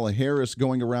President Kamala Harris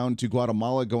going around to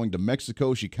Guatemala, going to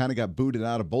Mexico. She kind of got booted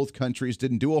out of both countries,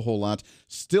 didn't do a whole lot.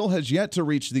 Still has yet to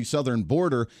reach the southern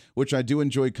border, which I do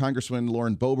enjoy Congressman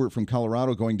Lauren Boebert from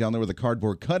Colorado going down there with a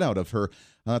cardboard cutout of her.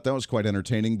 That was quite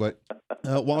entertaining. But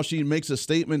while she makes a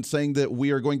statement saying that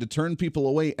we are going to turn people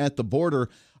away at the border,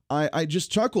 I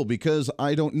just chuckle because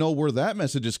I don't know where that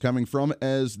message is coming from,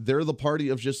 as they're the party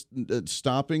of just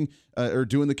stopping or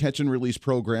doing the catch and release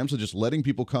programs and just letting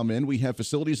people come in. We have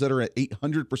facilities that are at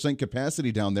 800%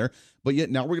 capacity down there, but yet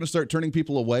now we're going to start turning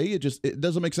people away. It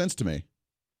doesn't make sense to me.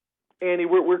 Andy,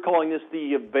 we're calling this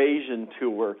the evasion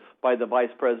tour by the vice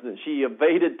president. She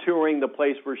evaded touring the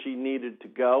place where she needed to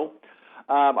go.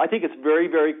 I think it's very,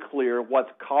 very clear what's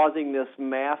causing this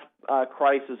mass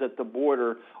crisis at the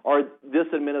border are this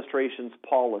administration's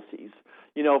policies.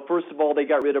 You know, first of all, they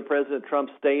got rid of President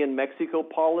Trump's stay in Mexico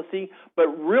policy, but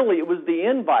really it was the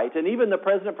invite. And even the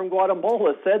president from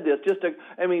Guatemala said this,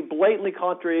 blatantly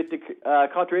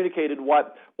contraindicated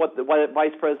what the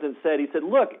vice president said. He said,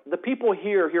 look, the people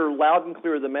here hear loud and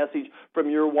clear the message from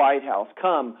your White House.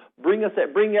 Come, bring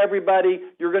everybody.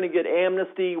 You're going to get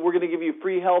amnesty. We're going to give you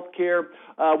free health care.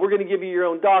 We're going to give you your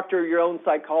own doctor, your own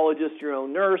psychologist, your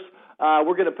own nurse.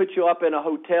 We're going to put you up in a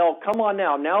hotel. Come on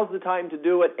now. Now's the time to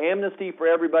do it. Amnesty for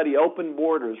everybody. Open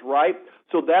borders, right?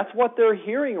 So that's what they're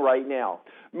hearing right now.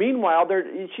 Meanwhile,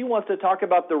 she wants to talk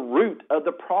about the root of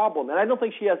the problem. And I don't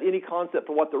think she has any concept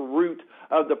for what the root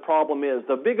of the problem is.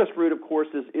 The biggest root, of course,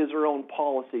 is her own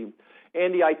policy.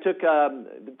 Andy, I took,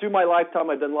 through my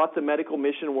lifetime, I've done lots of medical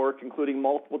mission work, including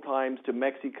multiple times to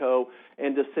Mexico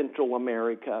and to Central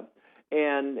America.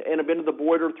 And I've been to the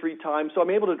border 3 times, so I'm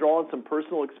able to draw on some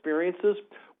personal experiences.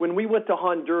 When we went to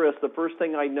Honduras, the first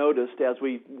thing I noticed as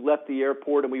we left the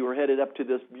airport and we were headed up to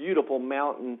this beautiful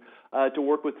mountain to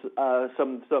work with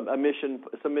some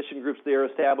mission groups there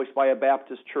established by a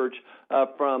Baptist church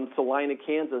from Salina,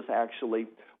 Kansas, actually.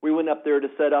 We went up there to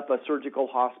set up a surgical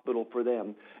hospital for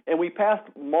them. And we passed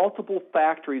multiple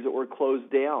factories that were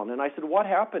closed down. And I said, what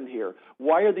happened here?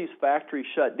 Why are these factories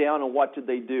shut down, and what did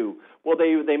they do? Well,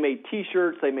 they made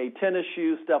T-shirts, they made tennis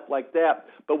shoes, stuff like that.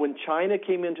 But when China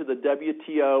came into the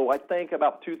WTO, I think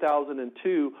about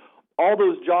 2002, all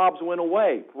those jobs went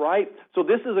away, right? So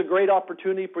this is a great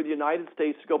opportunity for the United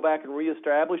States to go back and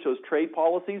reestablish those trade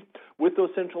policies with those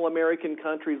Central American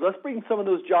countries. Let's bring some of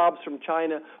those jobs from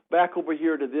China back over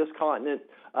here to this continent.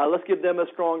 Let's give them a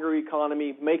stronger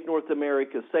economy, make North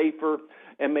America safer,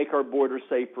 and make our borders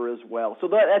safer as well. So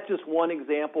that's just one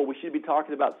example. We should be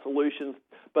talking about solutions,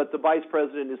 but the vice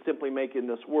president is simply making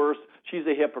this worse. She's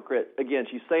a hypocrite. Again,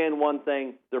 she's saying one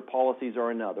thing, their policies are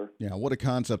another. Yeah, what a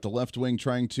concept. The left wing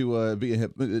trying to be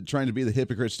the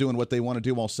hypocrites, doing what they want to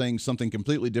do while saying something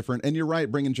completely different. And you're right,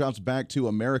 bringing jobs back to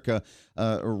America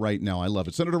right now. I love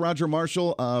it. Senator Roger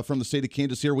Marshall from the state of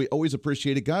Kansas here. We always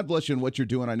appreciate it. God bless you and what you're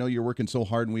doing. I know you're working so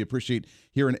hard, and we appreciate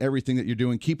hearing everything that you're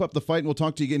doing. Keep up the fight, and we'll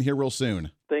talk to you again here real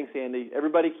soon. Thanks, Andy.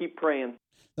 Everybody keep praying.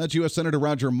 That's U.S. Senator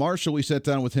Roger Marshall. We sat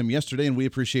down with him yesterday, and we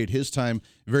appreciate his time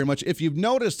very much. If you've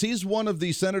noticed, he's one of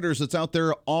the senators that's out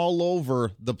there all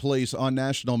over the place on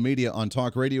national media, on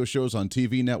talk radio shows, on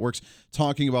TV networks,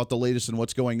 talking about the latest and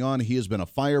what's going on. He has been a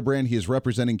firebrand. He is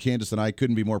representing Kansas, and I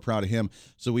couldn't be more proud of him.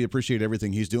 So we appreciate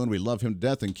everything he's doing. We love him to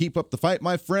death. And keep up the fight,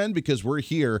 my friend, because we're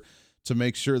here to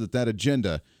make sure that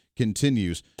agenda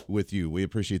continues with you. We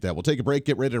appreciate that. We'll take a break,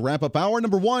 get ready to wrap up hour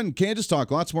number 1, Kansas Talk.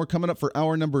 Lots more coming up for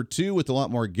hour number 2 with a lot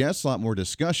more guests, a lot more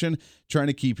discussion, trying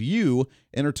to keep you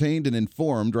entertained and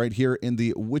informed right here in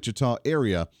the Wichita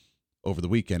area over the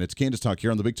weekend. It's Kansas Talk here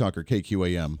on the Big Talker,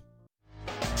 KQAM.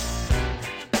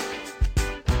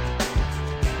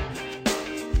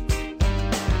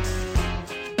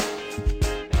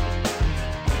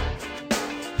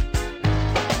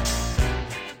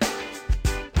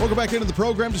 Welcome back into the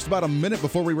program. Just about a minute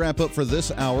before we wrap up for this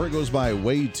hour. It goes by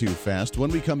way too fast. When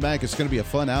we come back, it's going to be a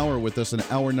fun hour with us in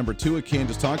hour number 2 of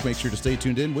Kansas Talk. Make sure to stay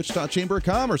tuned in. Wichita Chamber of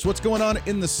Commerce. What's going on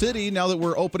in the city now that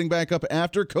we're opening back up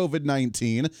after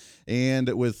COVID-19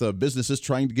 and with businesses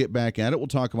trying to get back at it? We'll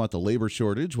talk about the labor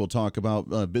shortage. We'll talk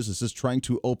about businesses trying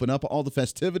to open up, all the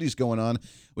festivities going on.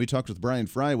 We talked with Brian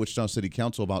Fry, Wichita City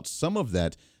Council, about some of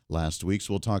that last week.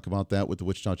 So we'll talk about that with the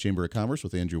Wichita Chamber of Commerce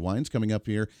with Andrew Wines coming up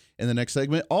here in the next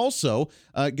segment. Also,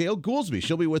 Gail Goolsby,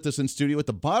 she'll be with us in studio at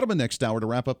the bottom of next hour to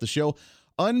wrap up the show.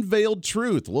 Unveiled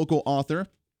Truth, local author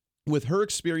with her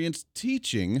experience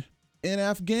teaching in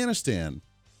Afghanistan.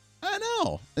 I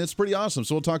Oh, it's pretty awesome.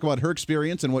 So we'll talk about her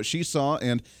experience and what she saw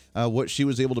and what she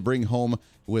was able to bring home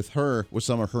with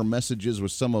some of her messages,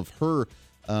 with some of her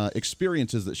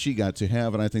experiences that she got to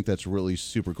have. And I think that's really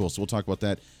super cool. So we'll talk about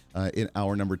that in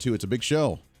hour number 2. It's a big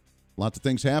show. Lots of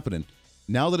things happening.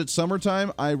 Now that it's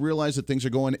summertime, I realize that things are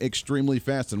going extremely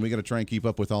fast, and we got to try and keep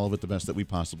up with all of it the best that we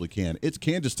possibly can. It's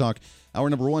Kansas Talk. Hour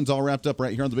number 1's all wrapped up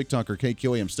right here on the Big Talker,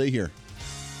 KQAM. Stay here.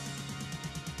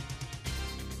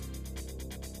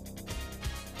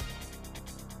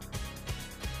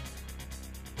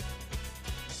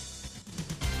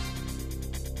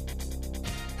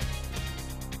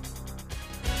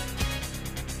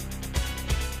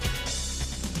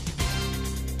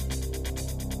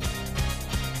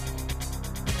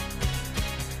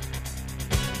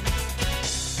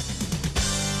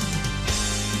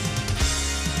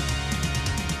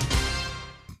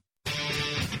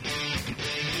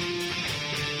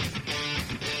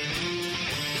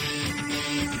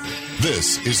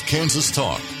 This is Kansas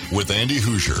Talk with Andy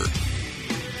Hoosier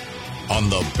on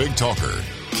the Big Talker,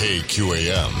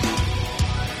 KQAM.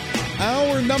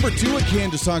 Hour number 2 at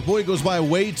Kansas Talk. Boy, it goes by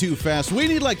way too fast. We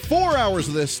need like 4 hours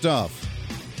of this stuff.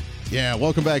 Yeah,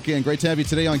 welcome back in. Great to have you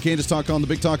today on Kansas Talk on the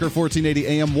Big Talker,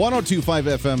 1480 AM,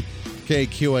 102.5 FM,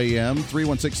 KQAM,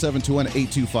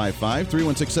 316-721-8255,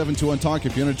 316-721-TALK.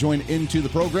 If you want to join into the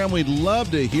program, we'd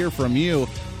love to hear from you.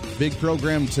 Big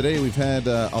program today. We've had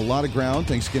a lot of ground.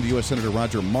 Thanks again to U.S. Senator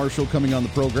Roger Marshall coming on the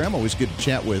program. Always good to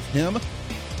chat with him.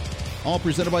 All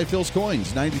presented by Phil's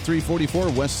Coins,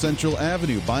 9344 West Central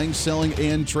Avenue. Buying, selling,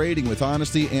 and trading with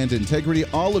honesty and integrity.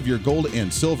 All of your gold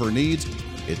and silver needs.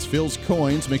 It's Phil's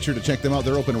Coins. Make sure to check them out.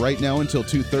 They're open right now until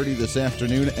 2:30 this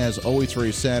afternoon, as always, for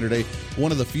a Saturday.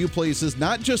 One of the few places,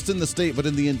 not just in the state, but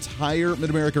in the entire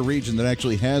Mid-America region that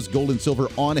actually has gold and silver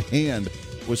on hand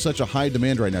with such a high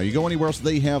demand right now. You go anywhere else,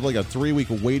 they have like a 3-week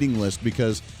waiting list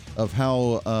because of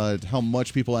how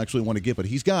much people actually want to get, but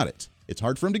he's got it. It's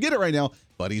hard for him to get it right now,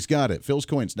 but he's got it. Phil's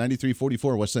Coins,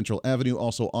 9344 West Central Avenue,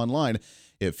 also online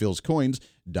at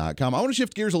philscoins.com. I want to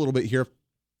shift gears a little bit here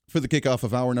for the kickoff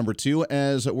of hour number 2,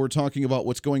 as we're talking about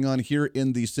what's going on here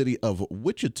in the city of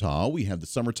Wichita. We have the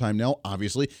summertime now,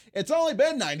 obviously. It's only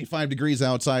been 95 degrees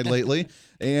outside lately.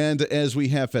 And as we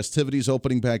have festivities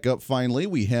opening back up finally,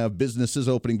 we have businesses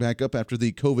opening back up after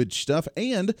the COVID stuff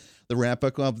and the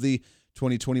wrap-up of the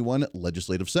 2021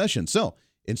 legislative session. So,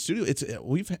 in studio,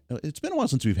 it's been a while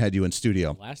since we've had you in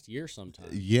studio. Last year sometime.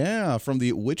 Yeah, from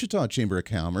the Wichita Chamber of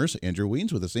Commerce, Andrew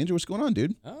Weens with us. Andrew, what's going on,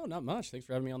 dude? Oh, not much. Thanks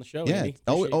for having me on the show, Yeah, Andy.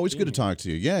 always good to talk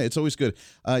to you. Yeah, it's always good.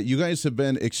 You guys have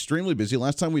been extremely busy.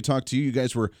 Last time we talked to you, you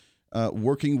guys were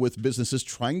working with businesses,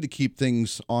 trying to keep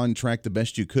things on track the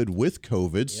best you could with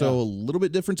COVID. Yeah. So a little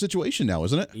bit different situation now,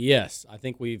 isn't it? Yes, I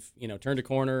think we've turned a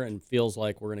corner and feels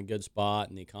like we're in a good spot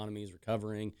and the economy is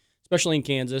recovering, especially in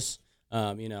Kansas.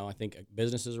 I think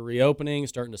businesses are reopening,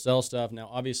 starting to sell stuff. Now,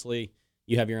 obviously,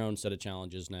 you have your own set of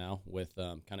challenges now with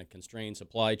kind of constrained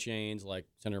supply chains like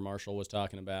Senator Marshall was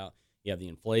talking about. You have the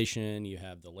inflation, you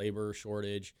have the labor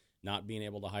shortage, not being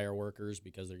able to hire workers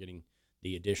because they're getting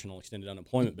the additional extended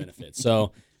unemployment benefits.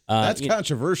 So that's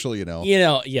controversial,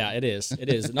 Yeah, it is. It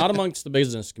is. Not amongst the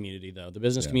business community, though. The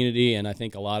business community, and I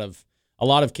think a lot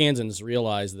of Kansans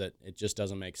realize that it just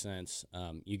doesn't make sense.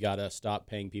 You got to stop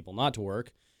paying people not to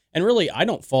work. And really, I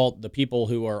don't fault the people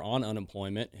who are on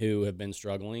unemployment, who have been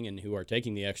struggling and who are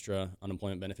taking the extra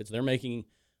unemployment benefits. They're making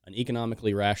an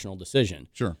economically rational decision.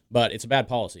 Sure. But it's a bad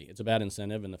policy. It's a bad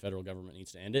incentive, and the federal government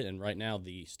needs to end it. And right now,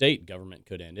 the state government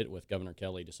could end it with Governor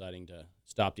Kelly deciding to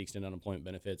stop the extended unemployment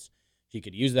benefits. She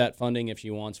could use that funding if she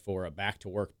wants for a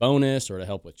back-to-work bonus or to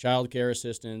help with child care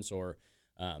assistance or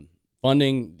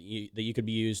funding that you could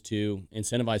be used to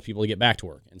incentivize people to get back to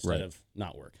work instead of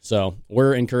not work. So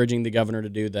we're encouraging the governor to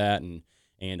do that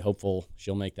and hopeful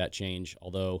she'll make that change,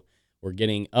 although we're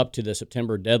getting up to the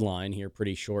September deadline here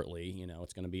pretty shortly.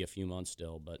 It's going to be a few months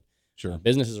still, but sure.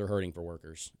 Businesses are hurting for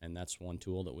workers, and that's one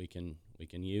tool that we can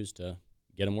use to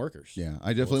get them workers. Yeah,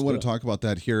 I definitely want to talk about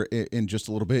that here in just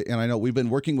a little bit. And I know we've been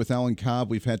working with Alan Cobb.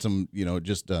 We've had some,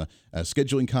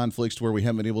 scheduling conflicts where we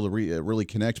haven't been able to really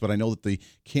connect. But I know that the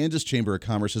Kansas Chamber of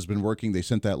Commerce has been working. They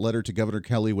sent that letter to Governor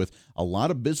Kelly with a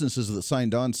lot of businesses that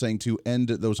signed on saying to end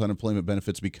those unemployment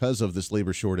benefits because of this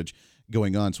labor shortage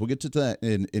going on. So we'll get to that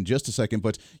in just a second.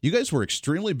 But you guys were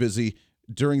extremely busy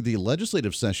during the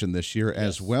legislative session this year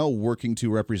as well, working to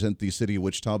represent the city of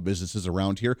Wichita businesses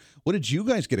around here. What did you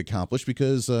guys get accomplished?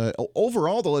 Because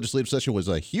overall, the legislative session was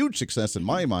a huge success in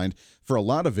my mind for a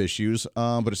lot of issues,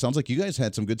 but it sounds like you guys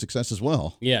had some good success as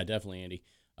well. Yeah, definitely, Andy.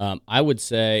 I would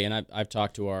say, and I've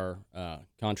talked to our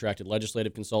contracted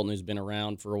legislative consultant who's been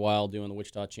around for a while doing the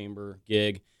Wichita Chamber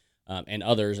gig, and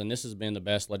others. And this has been the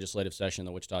best legislative session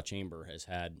the Wichita Chamber has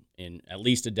had in at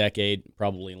least a decade,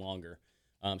 probably longer.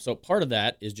 So part of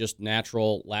that is just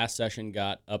natural. Last session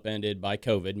got upended by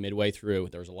COVID midway through.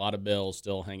 There was a lot of bills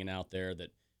still hanging out there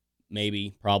that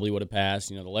probably would have passed.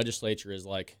 The legislature is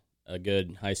like a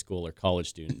good high school or college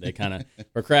student. They kind of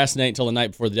procrastinate until the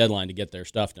night before the deadline to get their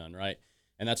stuff done, right?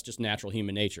 And that's just natural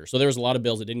human nature. So there was a lot of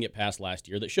bills that didn't get passed last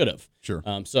year that should have. Sure.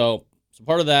 So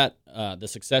part of that, the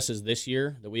successes this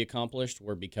year that we accomplished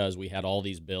were because we had all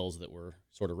these bills that were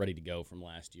sort of ready to go from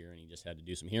last year, and you just had to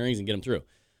do some hearings and get them through.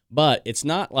 But it's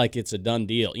not like it's a done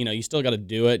deal. You still got to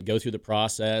do it, go through the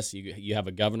process. You have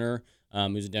a governor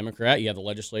who's a Democrat. You have the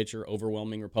legislature,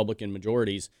 overwhelming Republican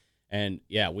majorities. And,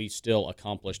 yeah, we still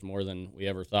accomplished more than we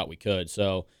ever thought we could.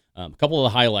 So a couple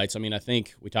of the highlights. I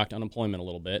think we talked unemployment a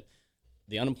little bit.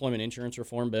 The unemployment insurance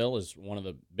reform bill is one of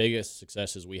the biggest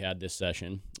successes we had this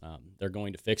session. They're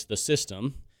going to fix the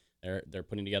system. They're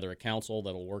putting together a council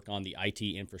that'll work on the IT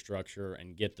infrastructure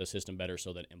and get the system better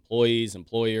so that employees,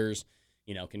 employers,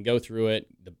 can go through it.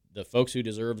 The folks who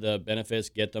deserve the benefits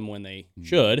get them when they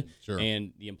should, sure.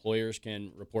 And the employers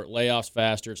can report layoffs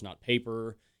faster. It's not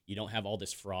paper. You don't have all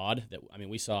this fraud.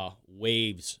 We saw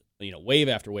waves, wave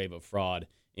after wave of fraud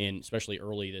especially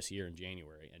early this year in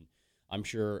January. And I'm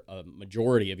sure a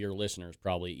majority of your listeners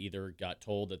probably either got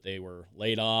told that they were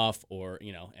laid off or,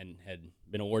 and had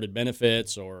been awarded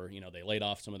benefits or, they laid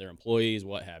off some of their employees,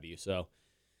 what have you. So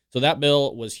that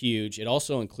bill was huge. It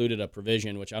also included a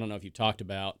provision, which I don't know if you've talked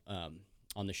about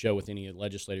on the show with any of the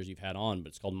legislators you've had on, but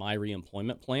it's called My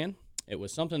Reemployment Plan. It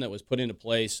was something that was put into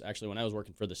place actually when I was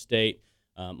working for the state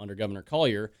under Governor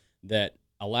Collier that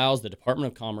allows the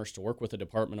Department of Commerce to work with the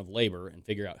Department of Labor and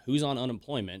figure out who's on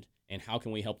unemployment and how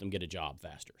can we help them get a job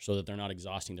faster so that they're not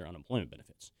exhausting their unemployment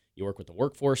benefits. You work with the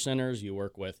workforce centers, you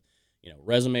work with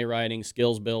resume writing,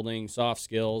 skills building, soft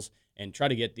skills, and try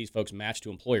to get these folks matched to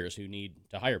employers who need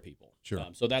to hire people. Sure.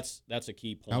 So that's a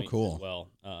key point as well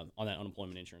on that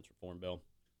unemployment insurance reform bill.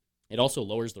 It also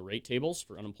lowers the rate tables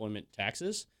for unemployment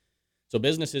taxes. So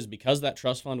businesses, because that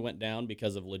trust fund went down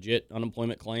because of legit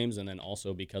unemployment claims and then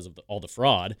also because of all the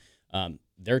fraud,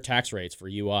 their tax rates for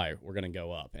UI were going to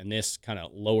go up. And this kind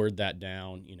of lowered that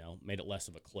down, made it less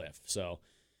of a cliff. So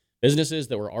businesses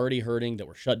that were already hurting, that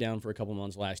were shut down for a couple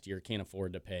months last year, can't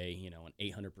afford to pay, an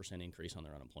 800% increase on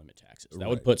their unemployment taxes. That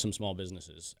would put some small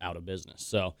businesses out of business.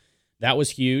 So that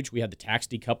was huge. We had the tax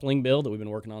decoupling bill that we've been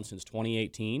working on since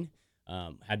 2018.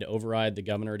 Had to override the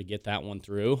governor to get that one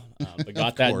through, but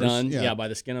got that done by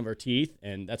the skin of our teeth,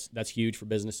 and that's huge for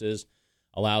businesses.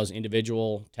 Allows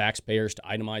individual taxpayers to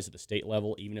itemize at the state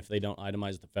level, even if they don't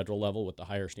itemize at the federal level with the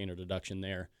higher standard deduction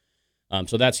there.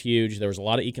 So that's huge. There was a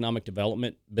lot of economic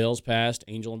development bills passed,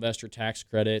 angel investor tax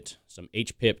credit, some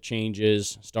HPIP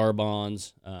changes, STAR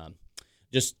bonds,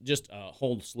 just a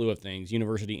whole slew of things.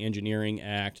 University Engineering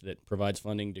Act that provides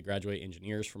funding to graduate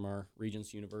engineers from our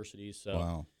Regents universities. So.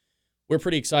 Wow. We're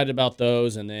pretty excited about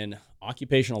those. And then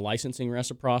occupational licensing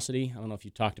reciprocity. I don't know if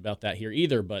you talked about that here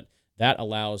either, but that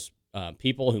allows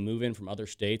people who move in from other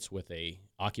states with a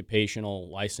occupational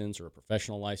license or a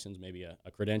professional license, maybe a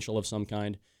credential of some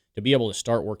kind, to be able to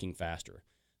start working faster.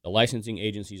 The licensing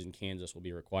agencies in Kansas will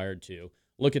be required to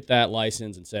look at that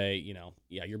license and say,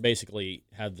 you're basically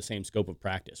have the same scope of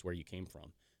practice where you came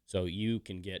from. So you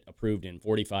can get approved in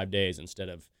 45 days instead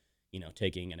of,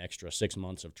 taking an extra 6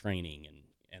 months of training and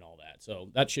all that. So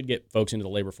that should get folks into the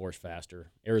labor force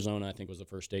faster. Arizona, I think, was the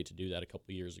first state to do that a couple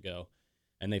of years ago,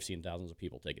 and they've seen thousands of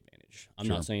people take advantage. I'm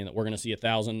not saying that we're going to see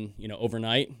 1,000,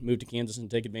 overnight move to Kansas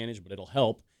and take advantage, but it'll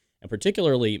help. And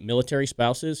particularly military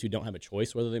spouses who don't have a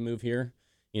choice whether they move here.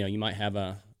 You might have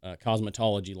a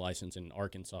cosmetology license in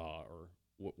Arkansas or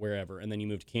wherever, and then you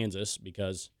move to Kansas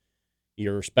because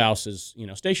your spouse is,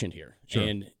 stationed here. Sure.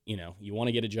 And, you want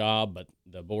to get a job, but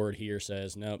the board here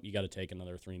says, nope, you got to take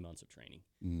another 3 months of training.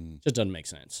 Just doesn't make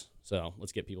sense. So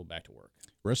let's get people back to work.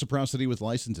 Reciprocity with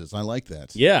licenses. I like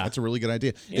that. Yeah. That's a really good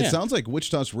idea. Yeah. It sounds like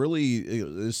Wichita's really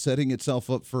is setting itself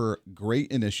up for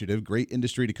great initiative, great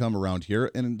industry to come around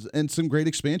here, and some great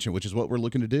expansion, which is what we're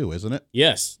looking to do, isn't it?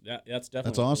 Yes, that's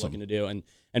definitely what awesome. we're looking to do.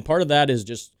 And part of that is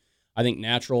just, I think,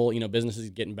 natural, businesses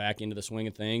getting back into the swing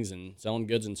of things and selling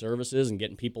goods and services and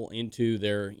getting people into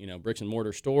their, bricks and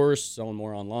mortar stores, selling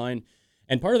more online.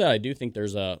 And part of that, I do think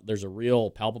there's a real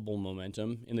palpable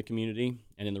momentum in the community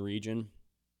and in the region.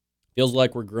 Feels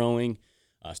like we're growing.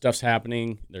 Stuff's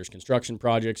happening. There's construction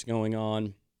projects going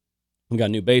on. We've got a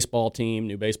new baseball team,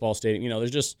 new baseball stadium. There's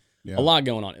just a lot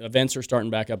going on. Events are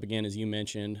starting back up again, as you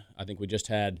mentioned. I think we just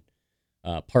had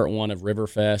part one of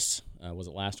Riverfest. Was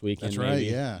it last weekend? That's right, maybe?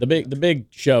 yeah. The big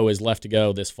show is left to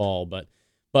go this fall, but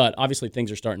But obviously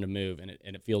things are starting to move, and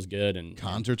it feels good. And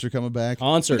concerts are coming back.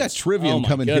 Concerts. We got Trivium my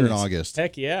coming here in goodness. August.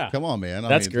 Heck yeah. Come on, man.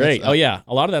 That's great. Oh yeah,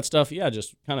 a lot of that stuff,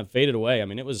 just kind of faded away. I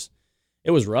mean, it was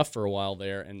rough for a while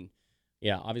there, and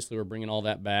obviously we're bringing all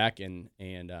that back, and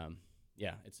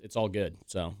it's all good.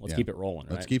 So let's keep it rolling.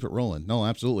 Right? Let's keep it rolling. No,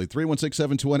 absolutely.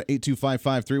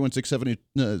 316-721-8255,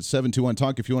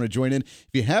 316-721-TALK if you want to join in. If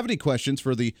you have any questions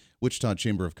for the Wichita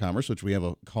Chamber of Commerce, which we have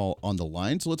a call on the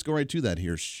line, so let's go right to that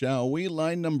here, shall we?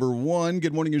 Line number 1.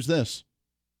 Good morning. Who's this?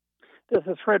 This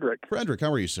is Frederick. Frederick,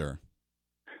 how are you, sir?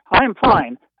 I'm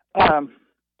fine.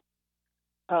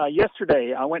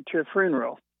 Yesterday, I went to a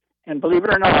funeral, and believe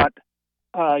it or not,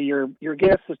 your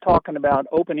guest is talking about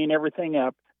opening everything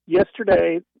up.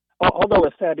 Yesterday, although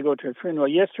it's sad to go to a funeral,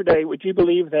 yesterday, would you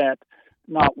believe that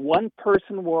not one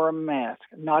person wore a mask,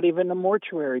 not even the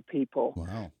mortuary people?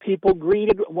 Wow. People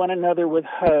greeted one another with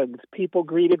hugs. People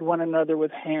greeted one another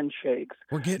with handshakes.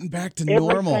 We're getting back to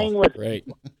normal. Everything was, Great.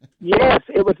 yes,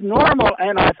 it was normal,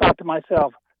 and I thought to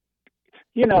myself,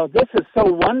 this is so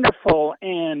wonderful,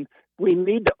 and we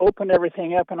need to open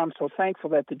everything up, and I'm so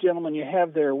thankful that the gentleman you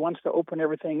have there wants to open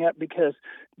everything up, because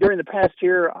during the past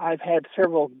year, I've had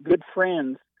several good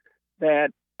friends that,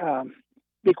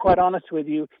 be quite honest with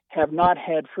you, have not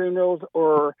had funerals,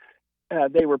 or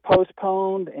they were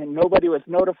postponed and nobody was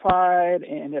notified,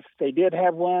 and if they did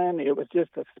have one, it was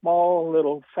just a small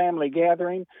little family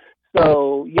gathering.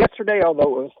 So yesterday,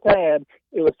 although it was sad,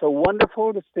 it was so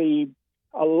wonderful to see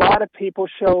a lot of people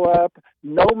show up,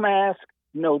 no mask,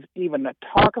 no even a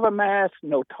talk of a mask,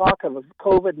 no talk of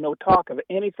COVID, no talk of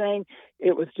anything.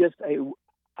 It was just it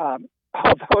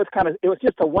was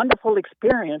just a wonderful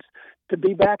experience to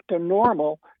be back to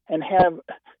normal and have,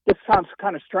 this sounds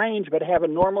kind of strange, but have a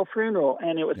normal funeral.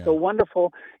 And it was so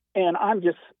wonderful. And I'm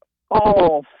just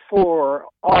all for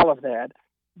all of that.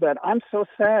 But I'm so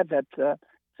sad that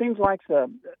seems like the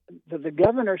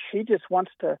governor, she just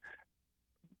wants to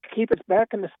keep us back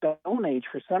in the Stone Age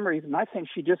for some reason. I think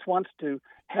she just wants to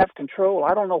have control.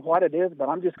 I don't know what it is, but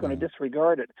I'm just going to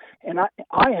disregard it. And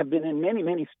I have been in many,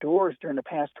 many stores during the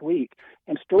past week,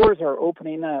 and stores are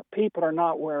opening up. People are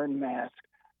not wearing masks.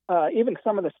 Even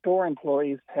some of the store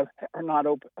employees are not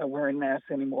wearing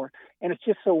masks anymore. And it's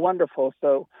just so wonderful.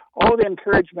 So all the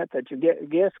encouragement that your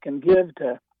guests can give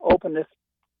to open this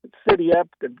city up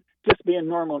to just being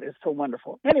normal is so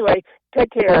wonderful. Anyway,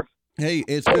 take care. Hey,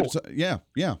 it's good. Yeah.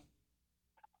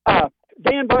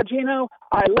 Dan Bongino,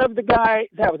 I love the guy.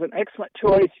 That was an excellent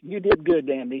choice. You did good,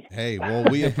 Andy. Hey, well,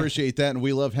 we appreciate that, and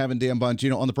we love having Dan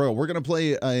Bongino on the program. We're going to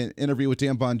play an interview with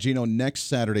Dan Bongino next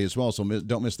Saturday as well, so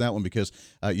don't miss that one, because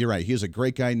you're right. He's a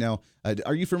great guy now.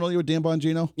 Are you familiar with Dan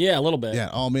Bongino? Yeah, a little bit.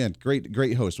 Yeah. Oh, man.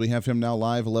 Great host. We have him now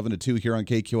live 11 to 2 here on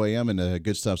KQAM, and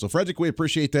good stuff. So, Frederick, we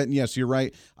appreciate that. And, yes, you're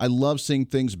right. I love seeing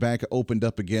things back opened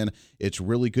up again. It's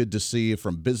really good to see,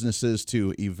 from businesses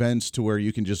to events, to where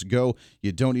you can just go.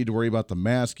 You don't need to worry about the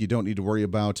mask. You don't need to worry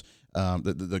about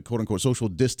the quote-unquote social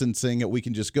distancing. We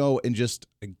can just go and just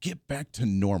get back to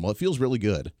normal. It feels really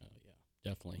good.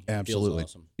 Definitely. Absolutely. It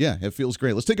feels awesome. Yeah, it feels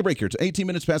great. Let's take a break here. It's 18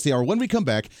 minutes past the hour. When we come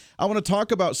back, I want to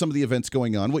talk about some of the events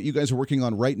going on, what you guys are working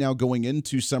on right now going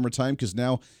into summertime, because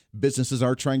now businesses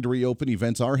are trying to reopen.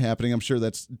 Events are happening. I'm sure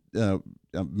that's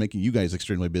making you guys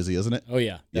extremely busy, isn't it? Oh,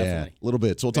 yeah, definitely. Yeah, a little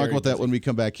bit. So we'll talk about that when we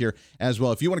come back here as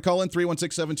well. If you want to call in,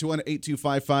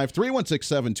 316-721-8255,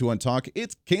 316-721-TALK.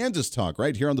 It's Kansas Talk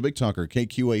right here on the Big Talker,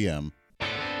 KQAM.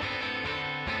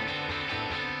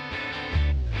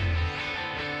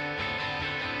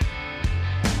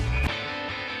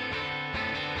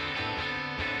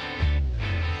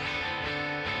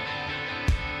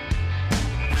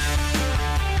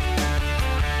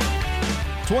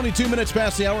 22 minutes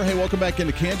past the hour. Hey, welcome back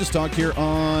into Kansas Talk here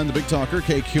on the Big Talker,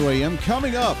 KQAM.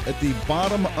 Coming up at the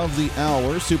bottom of the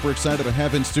hour, super excited to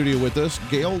have in studio with us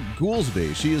Gail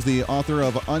Goolsby. She is the author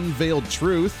of Unveiled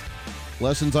Truth,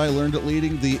 Lessons I Learned at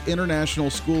Leading the International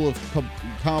School of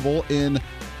Kabul in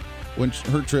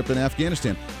her trip in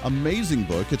Afghanistan. Amazing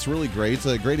book. It's really great. It's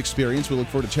a great experience. We look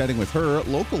forward to chatting with her,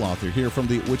 local author here from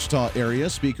the Wichita area,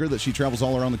 speaker that she travels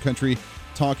all around the country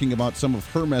talking about some of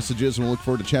her messages, and we'll look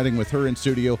forward to chatting with her in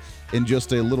studio in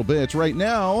just a little bit. Right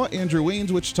now, Andrew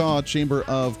Weens, Wichita Chamber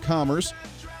of Commerce,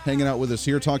 hanging out with us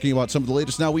here, talking about some of the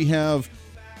latest. Now we have,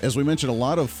 as we mentioned, a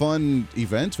lot of fun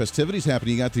events, festivities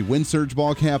happening. You got the Wind Surge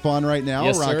ball cap on right now,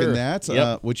 yes, rocking sir. that,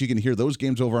 Yep. which you can hear those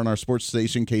games over on our sports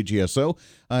station, KGSO,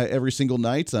 every single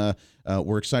night.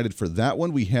 We're excited for that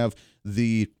one. We have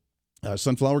the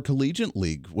Sunflower Collegiate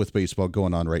League with baseball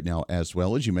going on right now as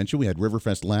well. As you mentioned, we had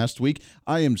Riverfest last week.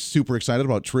 I am super excited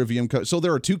about Trivium. So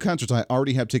there are two concerts I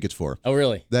already have tickets for. Oh,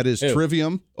 really? That is Ew.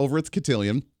 Trivium over at the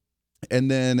Cotillion,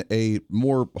 and then a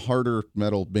more harder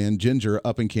metal band, Ginger,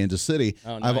 up in Kansas City.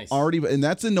 Oh, nice. And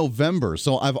that's in November.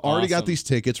 So I've already got these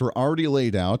tickets. We're already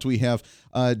laid out. We have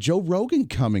Joe Rogan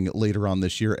coming later on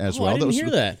this year as well. I didn't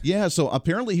hear that. Yeah, so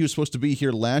apparently he was supposed to be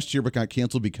here last year but got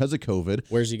canceled because of COVID.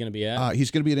 Where's he going to be at? He's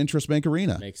going to be at Interest Bank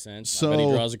Arena. Makes sense. So I bet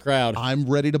he draws a crowd. I'm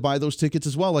ready to buy those tickets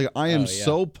as well. Like I am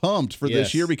so pumped for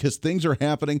this year because things are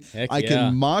happening. Heck I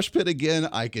can mosh pit again.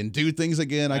 I can do things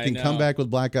again. I can come back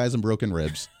with black eyes and broken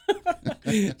ribs.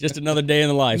 Just another day in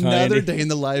the life. Another day in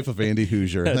the life of Andy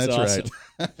Hoosier. That's awesome.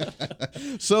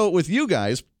 Right. So with you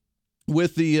guys,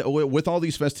 with all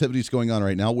these festivities going on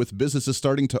right now, with businesses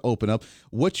starting to open up,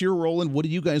 what's your role and what are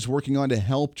you guys working on to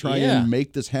help try and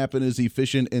make this happen as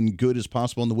efficient and good as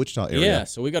possible in the Wichita area? Yeah,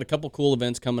 so we've got a couple cool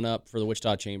events coming up for the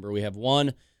Wichita Chamber. We have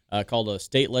one called a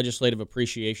State Legislative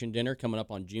Appreciation Dinner coming up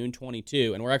on June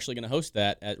 22, and we're actually going to host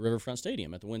that at Riverfront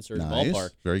Stadium at the Wind Surge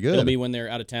Ballpark. Very good. It'll be when they're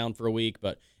out of town for a week,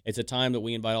 but it's a time that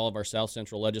we invite all of our South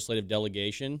Central legislative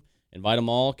delegation, invite them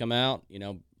all, come out,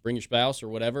 bring your spouse or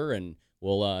whatever, and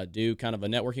we'll do kind of a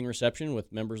networking reception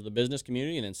with members of the business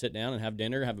community and then sit down and have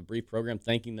dinner, have a brief program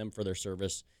thanking them for their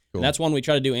service. Cool. And that's one we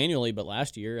try to do annually, but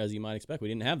last year, as you might expect, we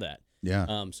didn't have that.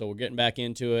 Yeah. So we're getting back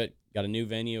into it. Got a new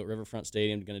venue at Riverfront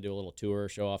Stadium. Going to do a little tour,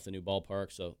 show off the new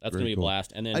ballpark. So that's going to be a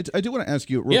blast. And then I do want to ask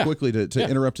you real quickly to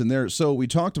interrupt in there. So we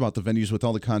talked about the venues with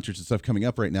all the concerts and stuff coming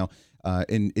up right now,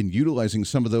 and utilizing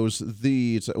some of those.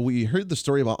 We heard the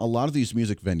story about a lot of these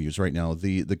music venues right now,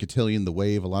 the Cotillion, the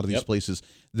Wave, a lot of these places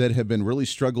that have been really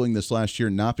struggling this last year,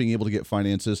 not being able to get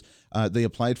finances. They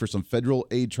applied for some federal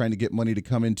aid, trying to get money to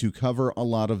come in to cover a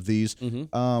lot of these,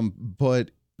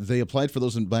 but they applied for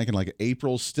those back in like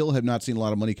April, still have not seen a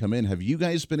lot of money come in. Have you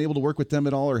guys been able to work with them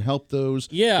at all or help those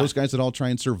guys at all try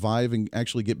and survive and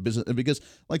actually get business? Because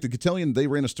like the Cotillion, they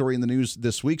ran a story in the news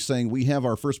this week saying we have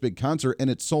our first big concert and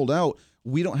it's sold out.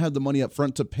 We don't have the money up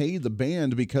front to pay the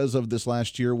band because of this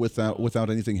last year without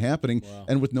anything happening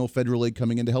and with no federal aid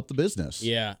coming in to help the business.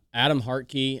 Yeah. Adam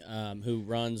Hartke, who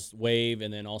runs Wave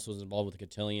and then also is involved with the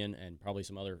Cotillion and probably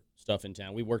some other stuff in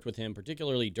town. We worked with him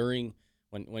particularly during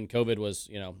when COVID was,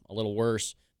 a little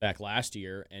worse back last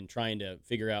year and trying to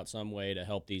figure out some way to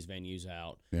help these venues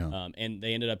out. Yeah. And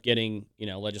they ended up getting,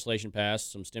 legislation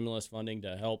passed, some stimulus funding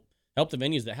to help the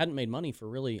venues that hadn't made money for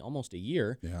really almost a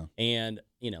year. Yeah. And,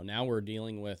 now we're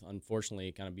dealing with,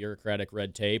 unfortunately, kind of bureaucratic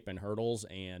red tape and hurdles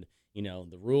and,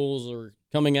 the rules are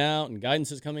coming out and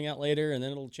guidance is coming out later and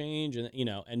then it'll change and,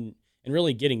 and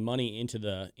really getting money into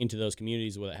those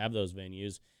communities that have those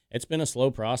venues. It's been a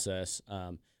slow process.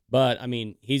 But, I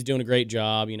mean, he's doing a great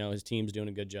job. His team's doing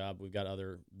a good job. We've got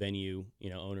other venue,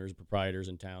 owners, proprietors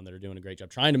in town that are doing a great job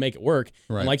trying to make it work.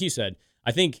 Right. And like you said,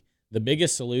 I think the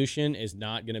biggest solution is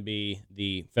not going to be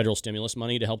the federal stimulus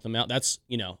money to help them out. That's,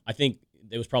 I think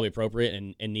it was probably appropriate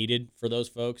and needed for those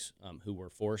folks who were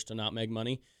forced to not make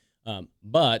money.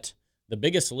 But the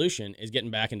biggest solution is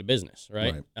getting back into business,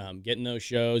 right? Getting those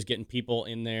shows, getting people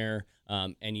in there,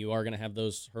 and you are going to have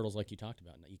those hurdles like you talked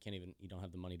about. You don't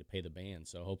have the money to pay the band,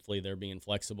 so hopefully they're being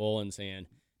flexible and saying,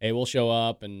 "Hey, we'll show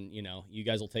up, and you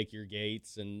guys will take your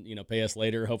gates and pay us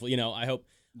later." Hopefully, I hope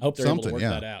they're able to work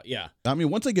that out. Yeah. I mean,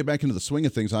 once they get back into the swing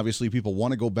of things, obviously people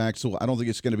want to go back, so I don't think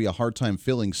it's going to be a hard time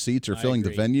filling seats or filling the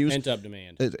venues. Pent-up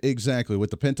demand. Exactly. With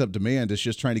the pent-up demand, it's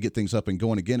just trying to get things up and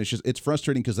going again. It's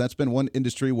frustrating because that's been one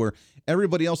industry where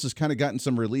everybody else has kind of gotten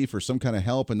some relief or some kind of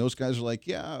help, and those guys are like,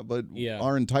 but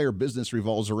our entire business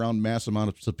revolves around mass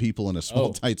amounts of people in a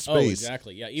small, tight space. Oh,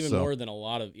 exactly. Yeah, even more than a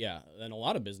lot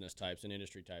of business types and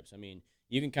industry types. I mean,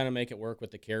 you can kind of make it work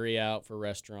with the carry out for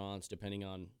restaurants, depending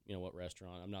on what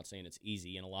restaurant. I'm not saying it's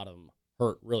easy, and a lot of them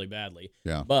hurt really badly.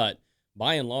 Yeah. But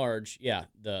by and large,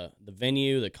 the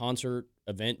venue, the concert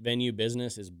event venue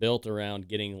business is built around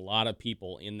getting a lot of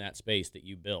people in that space that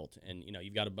you built, and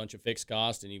you've got a bunch of fixed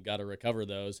costs, and you've got to recover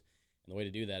those. And the way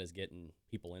to do that is getting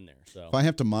people in there. So if I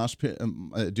have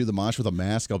to do the mosh with a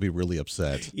mask, I'll be really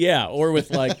upset. Yeah, or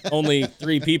with only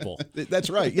 3 people. That's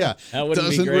right. Yeah, that wouldn't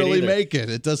doesn't be great really either. make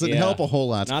it. It doesn't help a whole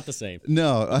lot. Not the same.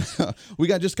 No, we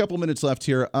got just a couple minutes left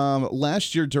here.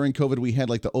 Last year during COVID, we had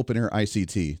the open air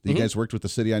ICT. You guys worked with the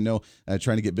city, I know,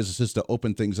 trying to get businesses to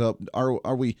open things up.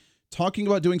 Are we talking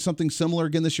about doing something similar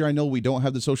again this year? I know we don't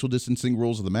have the social distancing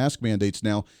rules or the mask mandates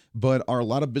now, but are a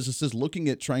lot of businesses looking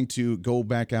at trying to go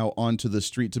back out onto the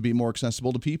street to be more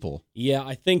accessible to people? Yeah,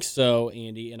 I think so,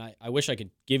 Andy, and I wish I could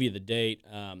give you the date.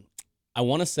 I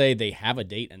want to say they have a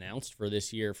date announced for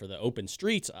this year for the Open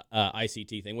Streets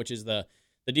ICT thing, which is the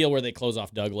deal where they close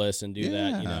off Douglas and do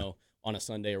that, on a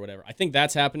Sunday or whatever. I think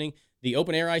that's happening. The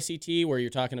open air ICT, where you're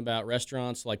talking about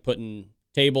restaurants putting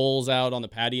tables out on the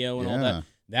patio and all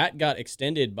that got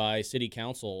extended by city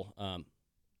council.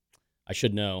 I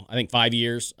should know. I think 5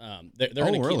 years. They're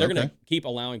going to keep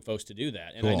allowing folks to do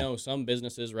that. And I know some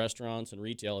businesses, restaurants, and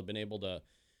retail have been able to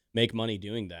make money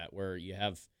doing that, where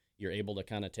you're able to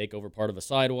kind of take over part of a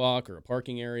sidewalk or a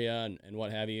parking area and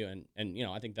what have you. And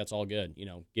I think that's all good.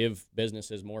 Give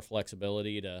businesses more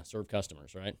flexibility to serve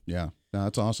customers, right? Yeah, no,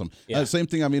 that's awesome. Yeah. Same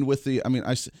thing. I mean,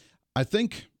 I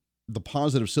think the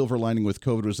positive silver lining with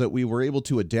COVID was that we were able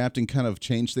to adapt and kind of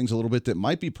change things a little bit that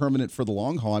might be permanent for the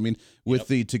long haul. I mean, with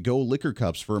the to-go liquor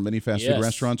cups for many fast food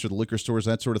restaurants or the liquor stores,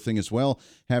 that sort of thing as well,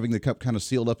 having the cup kind of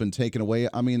sealed up and taken away.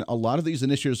 I mean, a lot of these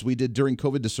initiatives we did during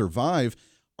COVID to survive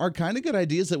are kind of good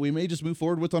ideas that we may just move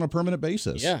forward with on a permanent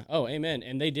basis. Yeah. Oh, amen.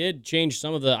 And they did change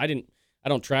some of the. I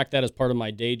don't track that as part of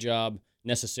my day job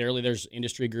necessarily. There's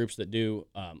industry groups that do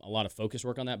a lot of focus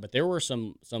work on that, but there were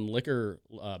some liquor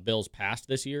bills passed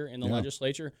this year in the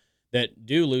legislature that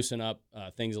do loosen up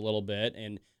things a little bit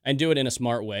and do it in a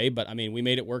smart way. But I mean, we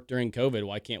made it work during COVID.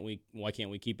 Why can't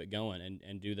we keep it going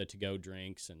and do the to-go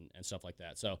drinks and stuff like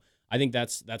that? So I think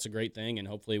that's a great thing, and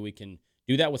hopefully we can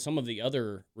do that with some of the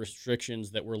other restrictions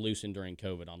that were loosened during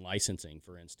COVID on licensing,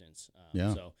 for instance.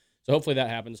 So hopefully that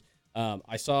happens.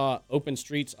 I saw Open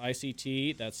Streets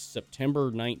ICT. That's September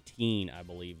 19, I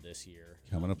believe, this year.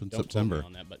 Coming up in Don't September.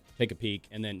 quote me on that, but take a peek.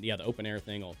 And then, the open air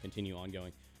thing will continue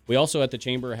ongoing. We also at the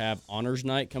Chamber have Honors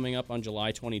Night coming up on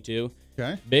July 22.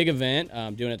 Okay. Big event,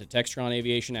 doing it at the Textron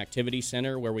Aviation Activity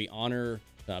Center, where we honor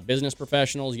business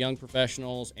professionals, young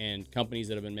professionals, and companies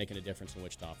that have been making a difference in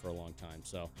Wichita for a long time.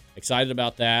 So excited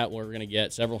about that. We're going to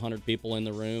get several hundred people in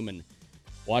the room and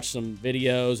watch some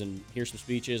videos and hear some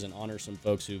speeches and honor some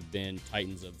folks who've been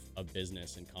titans of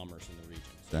business and commerce in the region.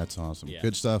 So, that's awesome. Yeah.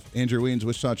 Good stuff. Andrew Wiens,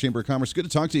 Wichita Chamber of Commerce. Good to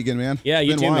talk to you again, man. Yeah,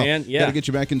 you too, man. Yeah. Got to get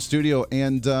you back in studio.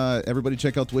 And everybody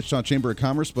check out the Wichita Chamber of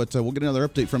Commerce, but we'll get another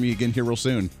update from you again here real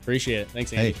soon. Appreciate it.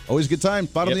 Thanks, Andy. Hey, always a good time.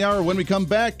 Bottom of the hour. When we come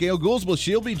back, Gail Goolsby,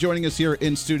 she'll be joining us here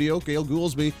in studio. Gail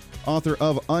Goolsby, author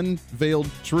of Unveiled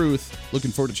Truth.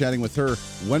 Looking forward to chatting with her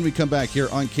when we come back here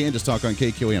on Kansas Talk on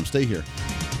KQAM. Stay here.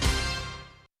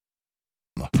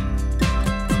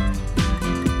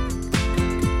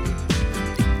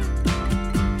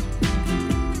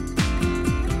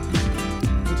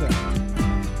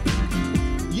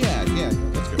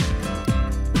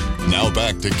 Now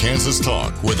back to Kansas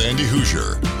Talk with Andy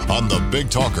Hoosier on the Big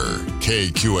Talker,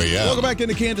 KQAM. Welcome back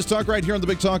into Kansas Talk right here on the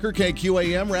Big Talker,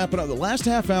 KQAM. Wrapping up the last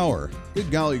half hour. Good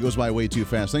golly, it goes by way too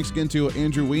fast. Thanks again to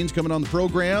Andrew Wiens coming on the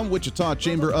program, Wichita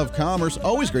Chamber of Commerce.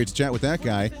 Always great to chat with that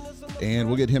guy. And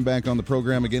we'll get him back on the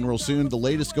program again real soon. The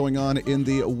latest going on in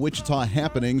the Wichita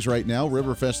happenings right now.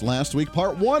 Riverfest last week,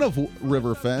 part one of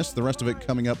Riverfest. The rest of it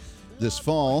coming up this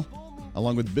fall,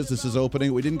 along with businesses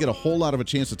opening. We didn't get a whole lot of a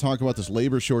chance to talk about this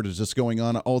labor shortage that's going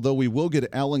on, although we will get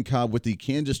Alan Cobb with the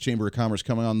Kansas Chamber of Commerce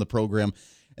coming on the program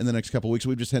in the next couple of weeks.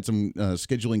 We've just had some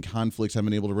scheduling conflicts. Haven't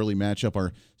been able to really match up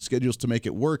our schedules to make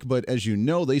it work. But as you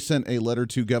know, they sent a letter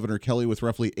to Governor Kelly with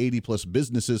roughly 80-plus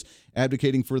businesses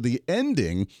advocating for the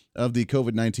ending of the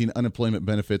COVID-19 unemployment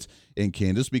benefits in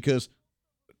Kansas because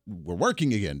we're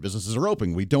working again. Businesses are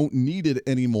open. We don't need it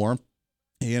anymore.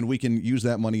 And we can use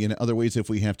that money in other ways if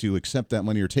we have to accept that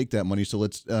money or take that money. So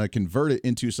let's convert it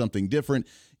into something different,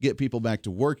 get people back to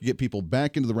work, get people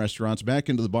back into the restaurants, back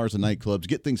into the bars and nightclubs,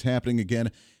 get things happening again,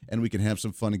 and we can have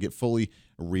some fun and get fully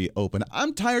reopened.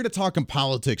 I'm tired of talking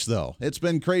politics, though. It's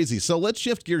been crazy. So let's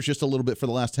shift gears just a little bit for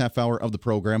the last half hour of the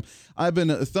program. I've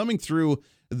been thumbing through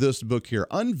this book here,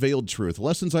 Unveiled Truth,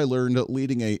 Lessons I Learned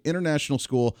Leading an International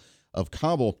School of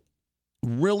Kabul.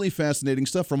 Really fascinating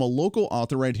stuff from a local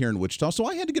author right here in Wichita. So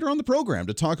I had to get her on the program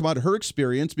to talk about her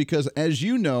experience because, as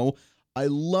you know, I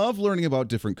love learning about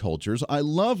different cultures. I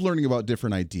love learning about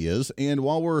different ideas. And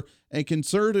while we're a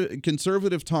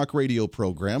conservative talk radio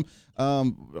program,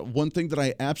 one thing that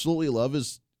I absolutely love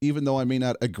is, even though I may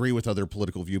not agree with other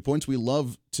political viewpoints, we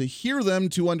love to hear them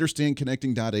to understand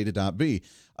connecting dot A to dot B.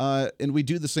 And we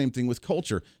do the same thing with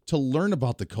culture, to learn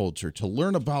about the culture, to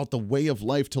learn about the way of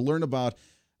life, to learn about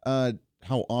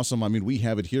how awesome, I mean, we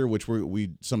have it here, which we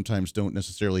sometimes don't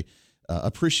necessarily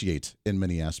appreciate in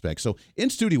many aspects. So in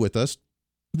studio with us,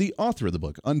 the author of the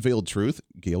book, Unveiled Truth,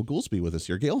 Gail Goolsby with us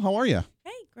here. Gail, how are you?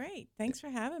 Hey, great. Thanks for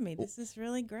having me. This is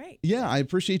really great. Yeah, I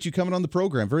appreciate you coming on the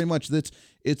program very much.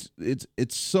 It's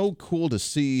so cool to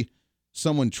see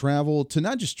someone travel, to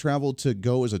not just travel to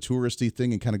go as a touristy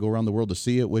thing and kind of go around the world to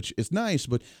see it, which is nice,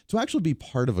 but to actually be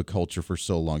part of a culture for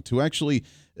so long, to actually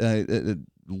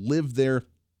live there,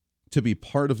 to be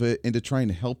part of it, and to try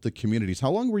and help the communities.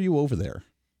 How long were you over there?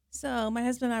 So my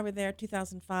husband and I were there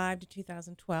 2005 to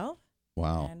 2012.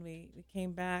 Wow. And we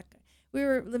came back. We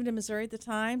were living in Missouri at the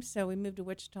time, so we moved to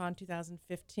Wichita in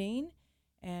 2015,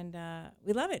 and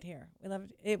we love it here. We love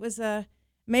it. It was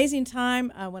amazing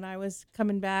time. When I was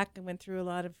coming back, I went through a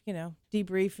lot of,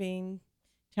 debriefing,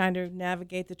 trying to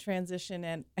navigate the transition.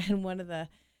 And one of the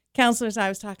counselors I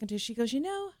was talking to, she goes,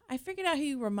 I figured out who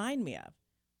you remind me of.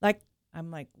 I'm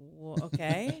like, well,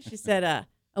 okay. She said, a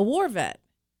war vet.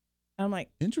 I'm like,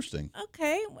 interesting.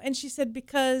 Okay. And she said,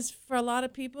 because for a lot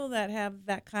of people that have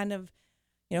that kind of,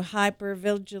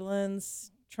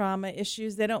 hypervigilance, trauma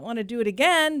issues, they don't want to do it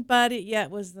again, but it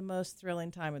yet was the most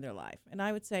thrilling time of their life. And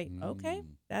I would say, okay,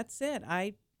 that's it.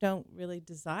 I don't really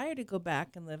desire to go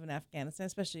back and live in Afghanistan,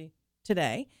 especially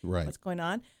today, right. What's going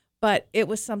on. But it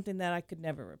was something that I could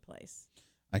never replace.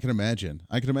 I can imagine.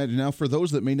 Now, for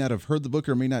those that may not have heard the book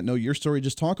or may not know your story,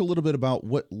 just talk a little bit about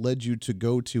what led you to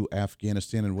go to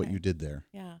Afghanistan and what you did there.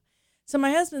 Yeah. So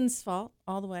my husband's fault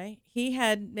all the way. He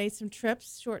had made some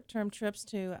trips, short-term trips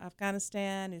to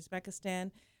Afghanistan,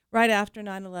 Uzbekistan, right after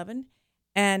 9/11,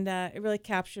 and it really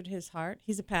captured his heart.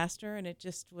 He's a pastor, and it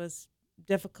just was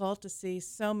difficult to see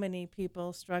so many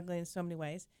people struggling in so many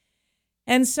ways.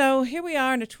 And so here we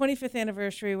are on the 25th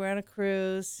anniversary. We're on a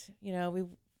cruise. We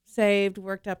saved,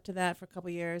 worked up to that for a couple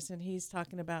of years, and he's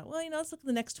talking about, let's look at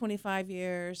the next 25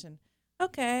 years, and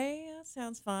okay, that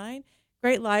sounds fine.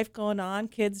 Great life going on,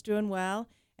 kids doing well.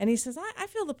 And he says, I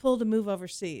feel the pull to move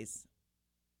overseas.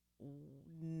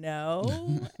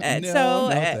 No. And no,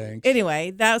 thanks.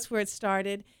 Anyway, that's where it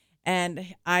started.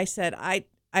 And I said, I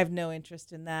have no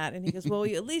interest in that. And he goes, well,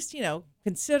 you at least,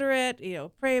 consider it,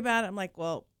 pray about it. I'm like,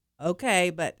 well, okay,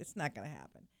 but it's not going to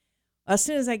happen. As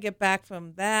soon as I get back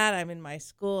from that, I'm in my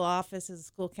school office as a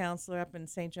school counselor up in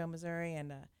St. Joe, Missouri,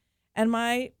 and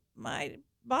my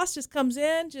boss just comes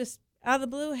in, just out of the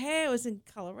blue. Hey, I was in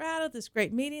Colorado, this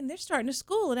great meeting. They're starting a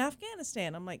school in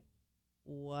Afghanistan. I'm like,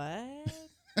 what?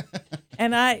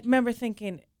 And I remember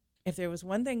thinking, if there was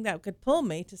one thing that could pull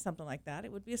me to something like that,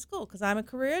 it would be a school, because I'm a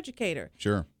career educator.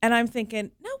 Sure. And I'm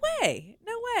thinking, no way.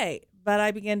 But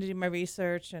I began to do my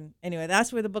research, and anyway,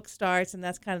 that's where the book starts, and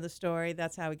that's kind of the story.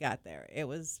 That's how we got there. It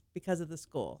was because of the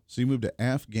school. So you moved to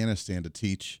Afghanistan to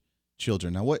teach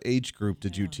children. Now, what age group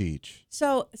did you teach?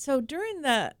 So during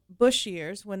the Bush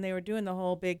years, when they were doing the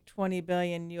whole big $20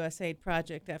 billion USAID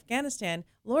project, Afghanistan,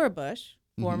 Laura Bush,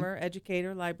 former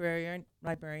educator,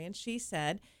 librarian, she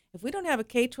said, if we don't have a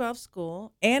K-12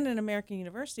 school and an American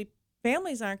university,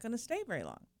 families aren't going to stay very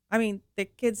long. I mean, the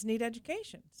kids need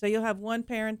education. So you'll have one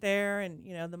parent there and,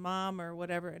 the mom or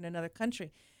whatever in another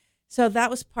country. So that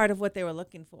was part of what they were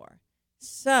looking for.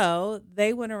 So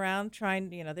they went around trying,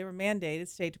 they were mandated,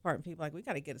 State Department people, like, we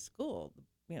got to get a school.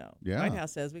 White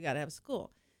House says we got to have a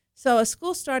school. So a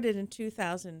school started in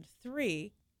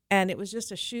 2003, and it was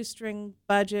just a shoestring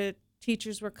budget.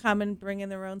 Teachers were coming, bringing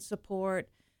their own support,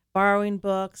 borrowing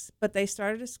books. But they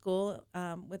started a school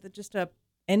with just a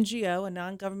NGO, a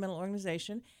non-governmental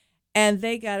organization, and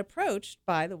they got approached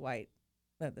by the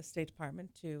State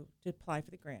Department to apply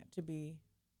for the grant to be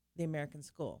the American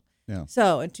school. Yeah.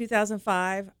 So in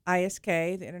 2005,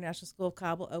 ISK, the International School of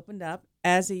Kabul, opened up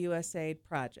as a USAID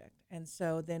project. And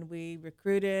so then we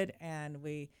recruited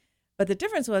but the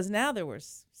difference was now there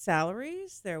was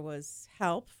salaries, there was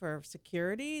help for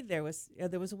security, there was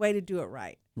a way to do it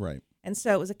right. Right. And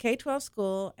so it was a K-12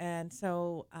 school, and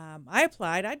so I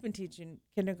applied. I'd been teaching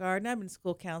kindergarten. I'd been a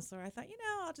school counselor. I thought,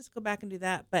 I'll just go back and do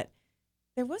that. But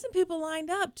there wasn't people lined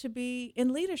up to be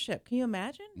in leadership. Can you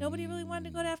imagine? Nobody really wanted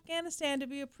to go to Afghanistan to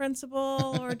be a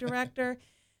principal or a director.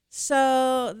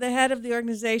 So the head of the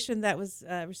organization that was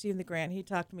receiving the grant, he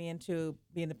talked me into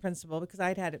being the principal because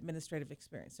I'd had administrative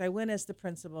experience. So I went as the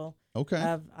principal of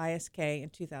ISK in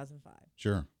 2005.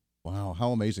 Sure. Wow,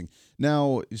 how amazing.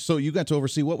 Now, so you got to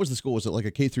oversee, what was the school? Was it like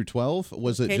a K through 12?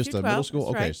 Was it just a middle school?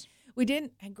 That's okay. Right. We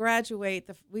didn't graduate.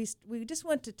 We just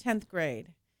went to 10th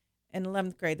grade and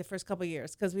 11th grade the first couple of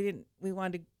years because we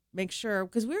wanted to make sure,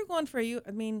 because we were going for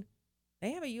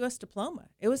they have a U.S. diploma.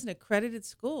 It was an accredited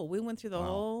school. We went through the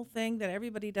whole thing that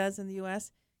everybody does in the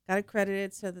U.S., got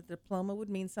accredited so that the diploma would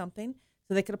mean something,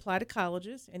 so they could apply to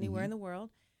colleges anywhere in the world.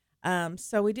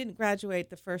 So we didn't graduate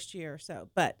the first year or so.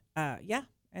 But,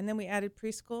 and then we added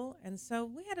preschool. And so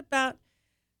we had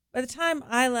by the time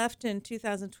I left in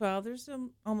 2012, there's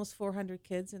almost 400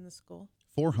 kids in the school.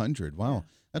 400. Wow.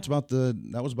 That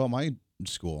was about my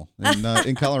school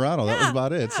in Colorado. That was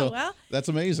about it. So that's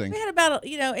amazing. We had about,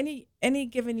 any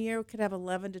given year we could have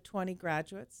 11 to 20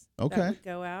 graduates that would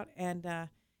go out. And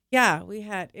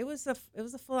it was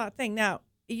a full out thing. Now,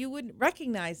 you wouldn't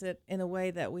recognize it in a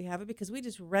way that we have it because we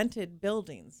just rented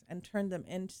buildings and turned them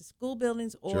into school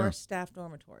buildings or staff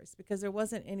dormitories because there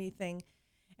wasn't anything.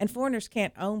 And foreigners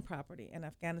can't own property in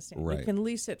Afghanistan. Right. You can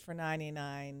lease it for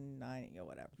 $99,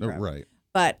 whatever. Right.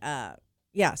 But,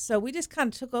 so we just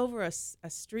kind of took over a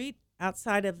street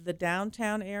outside of the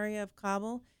downtown area of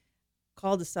Kabul,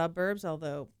 called the suburbs,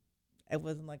 although it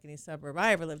wasn't like any suburb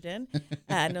I ever lived in.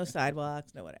 No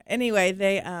sidewalks, no whatever. Anyway,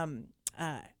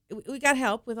 we got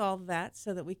help with all of that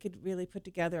so that we could really put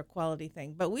together a quality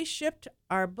thing. But we shipped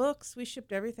our books, we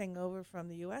shipped everything over from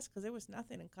the U.S. because there was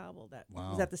nothing in Kabul that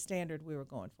was at the standard we were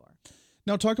going for.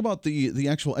 Now, talk about the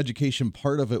actual education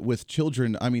part of it with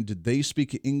children. I mean, did they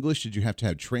speak English? Did you have to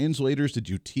have translators? Did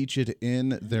you teach it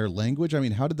in their language? I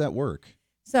mean, how did that work?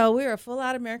 So we were a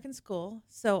full-out American school.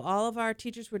 So all of our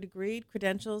teachers were degreed,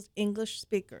 credentials, English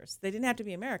speakers. They didn't have to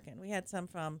be American. We had some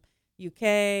from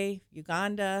UK,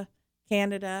 Uganda,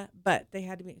 Canada, but they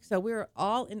had to be. So we were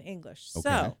all in English. Okay.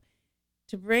 So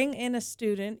to bring in a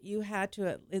student, you had to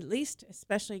at least,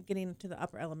 especially getting into the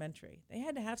upper elementary, they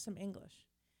had to have some English.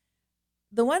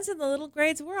 The ones in the little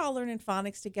grades, we're all learning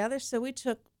phonics together. So we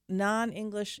took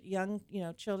non-English young,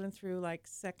 children through like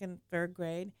second, third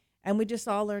grade, and we just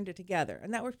all learned it together,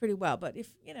 and that worked pretty well. But if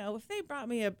they brought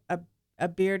me a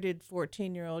bearded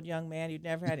 14-year-old young man who'd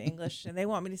never had English, and they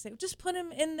want me to say, just put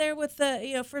him in there with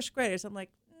the first graders, I'm like,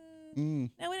 no,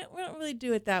 we don't really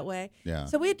do it that way. Yeah.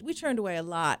 So we turned away a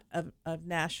lot of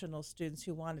national students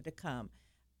who wanted to come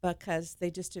because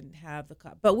they just didn't have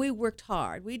but we worked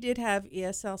hard. We did have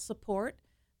ESL support,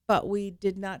 but we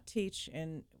did not teach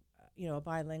in a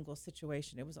bilingual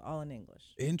situation. It was all in English.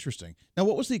 Interesting. Now,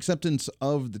 what was the acceptance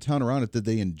of the town around it? Did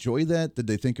they enjoy that? Did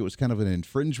they think it was kind of an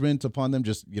infringement upon them?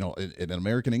 Just, an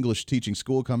American English teaching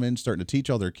school come in, starting to teach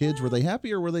all their kids. Were they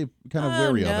happy, or were they kind of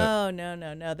wary of it?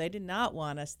 No. They did not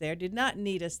want us there, did not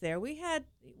need us there. We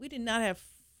did not have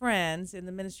friends in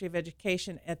the Ministry of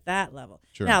Education at that level.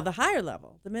 Sure. Now, the higher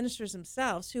level, the ministers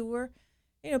themselves, who were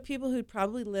people who'd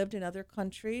probably lived in other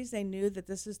countries, they knew that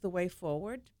this is the way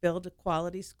forward, to build a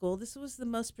quality school. This was the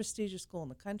most prestigious school in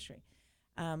the country.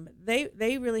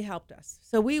 They really helped us.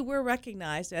 So we were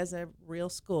recognized as a real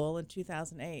school in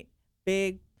 2008.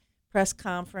 Big press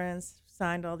conference,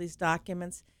 signed all these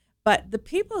documents. But the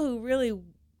people who really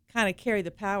kind of carry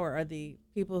the power are the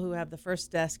people who have the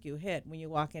first desk you hit when you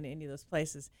walk into any of those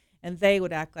places. And they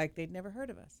would act like they'd never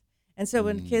heard of us. And so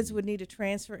when kids would need to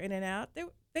transfer in and out,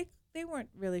 they weren't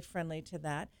really friendly to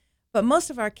that. But most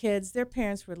of our kids, their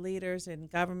parents were leaders in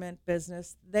government,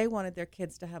 business. They wanted their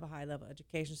kids to have a high-level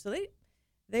education. So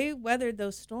they weathered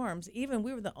those storms. Even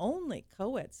we were the only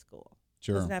co-ed school.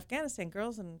 Sure. Because in Afghanistan,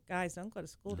 girls and guys don't go to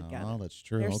school together. Oh, that's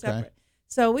true. They're okay. separate.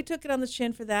 So we took it on the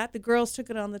chin for that. The girls took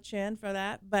it on the chin for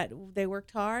that. But they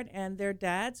worked hard, and their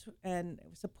dads and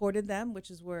supported them, which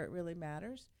is where it really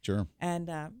matters. Sure. And,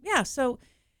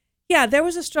 there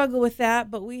was a struggle with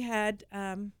that, but we had,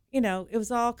 it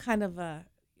was all kind of of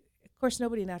course,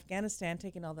 nobody in Afghanistan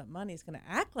taking all that money is going to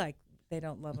act like they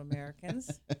don't love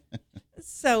Americans.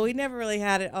 So we never really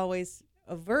had it always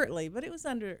overtly, but it was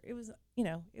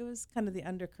kind of the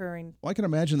undercurrent. Well, I can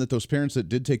imagine that those parents that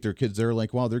did take their kids there,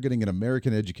 like, wow, they're getting an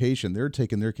American education. They're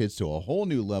taking their kids to a whole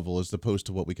new level as opposed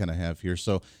to what we kind of have here.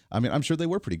 So, I mean, I'm sure they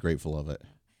were pretty grateful of it.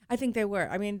 I think they were.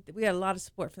 I mean, we had a lot of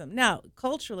support for them. Now,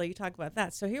 culturally, you talk about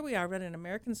that. So here we are running an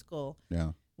American school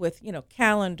with,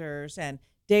 calendars and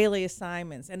daily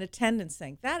assignments and attendance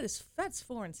thing. That's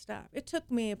foreign stuff. It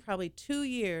took me probably 2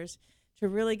 years to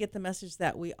really get the message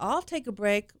that we all take a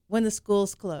break when the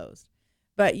school's closed.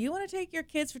 But you want to take your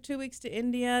kids for 2 weeks to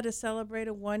India to celebrate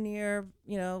a 1-year,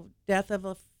 death of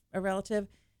a relative,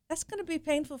 that's going to be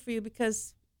painful for you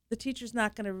because the teacher's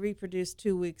not going to reproduce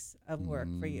 2 weeks of work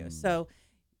for you. So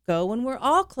go when we're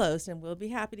all closed, and we'll be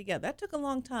happy to get. That took a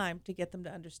long time to get them to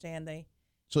understand.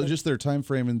 So just their time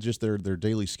frame and just their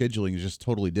daily scheduling is just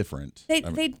totally different.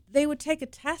 They would take a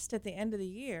test at the end of the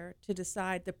year to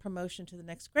decide the promotion to the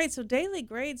next grade. So daily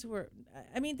grades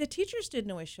the teachers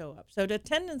didn't always show up. So the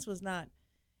attendance was not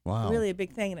really a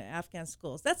big thing in Afghan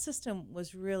schools. That system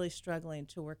was really struggling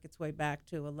to work its way back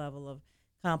to a level of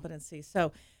competency.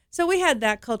 So we had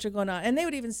that culture going on. And they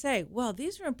would even say, well,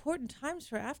 these are important times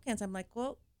for Afghans. I'm like,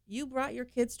 well, you brought your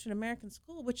kids to an American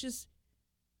school, which is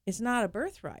not a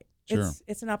birthright. Sure.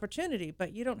 It's an opportunity,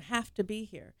 but you don't have to be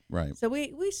here. Right. So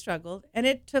we struggled, and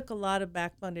it took a lot of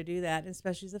backbone to do that,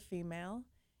 especially as a female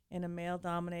in a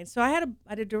male-dominated. So I had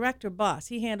a director boss.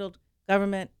 He handled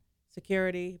government,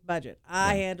 security, budget.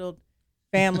 I handled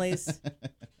families,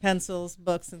 pencils,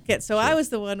 books, and kits. So I was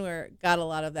the one where got a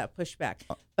lot of that pushback.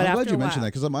 But I'm glad you mentioned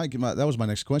that because that was my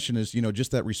next question is,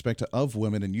 just that respect of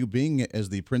women and you being as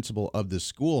the principal of this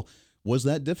school, was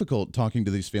that difficult talking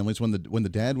to these families when the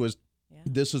dad was,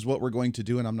 this is what we're going to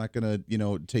do and I'm not going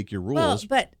to, take your rules?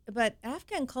 Well, but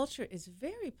Afghan culture is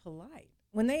very polite.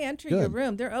 When they enter your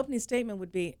room, their opening statement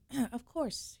would be, of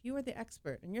course, you are the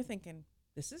expert. And you're thinking,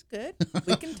 this is good.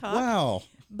 We can talk. Wow.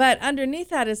 But underneath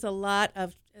that is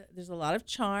there's a lot of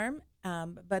charm,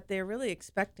 but they're really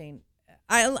expecting.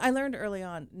 I learned early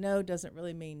on, no doesn't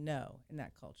really mean no in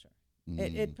that culture.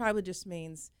 It probably just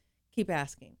means keep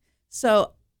asking.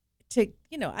 So I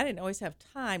didn't always have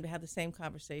time to have the same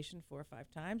conversation 4 or 5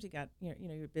 times.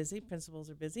 You're busy. Principals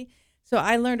are busy. So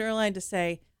I learned early on to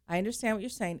say, I understand what you're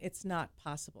saying. It's not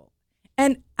possible.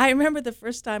 And I remember the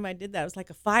first time I did that, it was like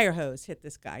a fire hose hit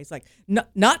this guy. He's like,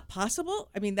 not possible?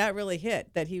 I mean, that really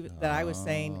hit that I was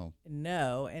saying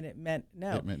no, and it meant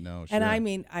no. It meant no, sure. And I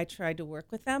mean, I tried to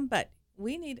work with them, but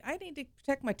I need to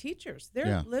protect my teachers.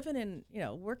 They're living in,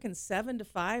 working 7 to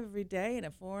 5 every day in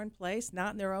a foreign place,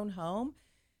 not in their own home.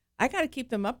 I got to keep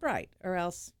them upright, or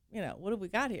else, what have we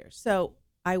got here? So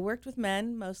I worked with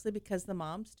men mostly because the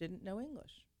moms didn't know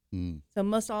English. So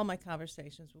most all my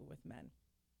conversations were with men.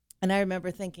 And I remember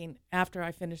thinking after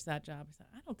I finished that job, I thought,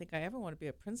 I don't think I ever want to be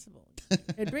a principal.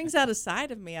 It brings out a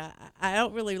side of me I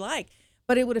don't really like.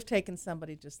 But it would have taken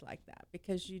somebody just like that,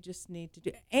 because you just need to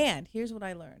do. And here's what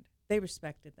I learned. They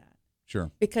respected that.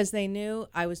 Sure. Because they knew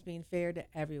I was being fair to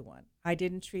everyone. I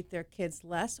didn't treat their kids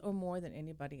less or more than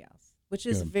anybody else, which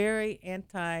is very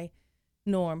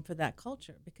anti-norm for that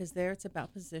culture, because there it's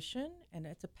about position and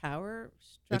it's a power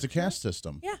structure. It's a caste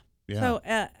system. Yeah.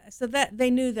 Yeah. So that they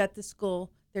knew that the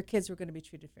school, their kids were going to be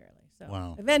treated fairly.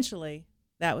 So eventually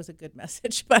that was a good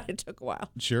message, but it took a while.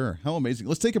 Sure. How amazing.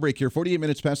 Let's take a break here. 48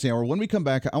 minutes past the hour. When we come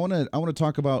back, I want to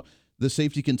talk about the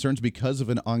safety concerns because of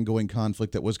an ongoing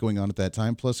conflict that was going on at that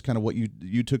time, plus kind of what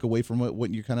you took away from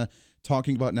what you're kind of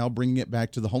talking about now, bringing it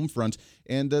back to the home front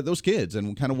and those kids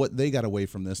and kind of what they got away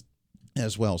from this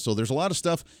as well. So there's a lot of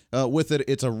stuff with it.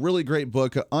 It's a really great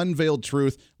book, Unveiled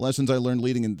Truth, Lessons I Learned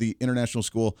Leading in the International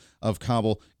School of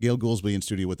Kabul. Gail Goolsbee in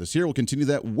studio with us here. We'll continue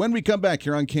that when we come back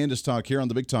here on Kansas Talk, here on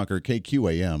the Big Talker,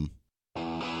 KQAM.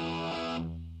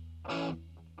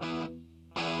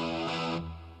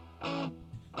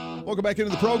 Welcome back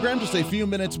into the program. Just a few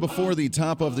minutes before the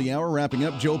top of the hour, wrapping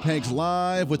up. Joe Pags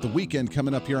live with the weekend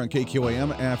coming up here on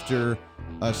KQAM after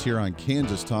us here on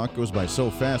Kansas Talk. Goes by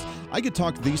so fast. I could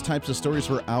talk these types of stories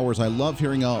for hours. I love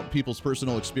hearing out people's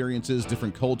personal experiences,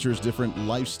 different cultures, different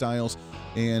lifestyles,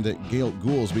 and Gail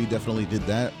Goolsbee definitely did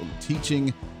that,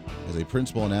 teaching as a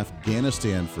principal in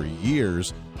Afghanistan for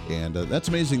years, and that's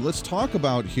amazing. Let's talk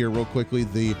about here real quickly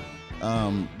the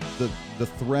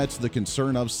threats, the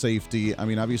concern of safety. I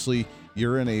mean, obviously,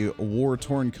 you're in a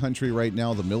war-torn country right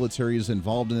now. The military is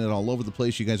involved in it all over the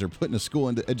place. You guys are putting a school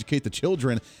in to educate the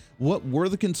children. What were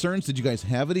the concerns? Did you guys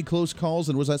have any close calls,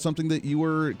 and was that something that you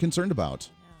were concerned about?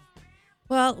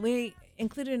 Well, we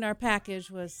included in our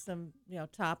package was some,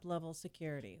 top-level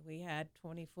security. We had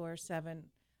 24/7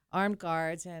 armed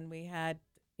guards, and we had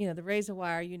the razor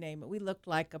wire, you name it. We looked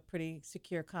like a pretty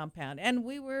secure compound. And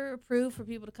we were approved for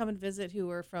people to come and visit who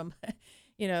were from,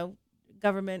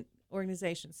 government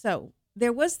organizations. So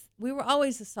we were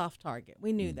always a soft target.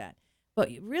 We knew that. But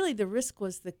really the risk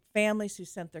was the families who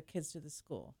sent their kids to the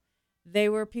school. They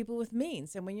were people with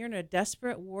means. And when you're in a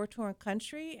desperate, war-torn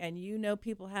country and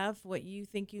people have what you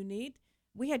think you need,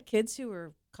 we had kids who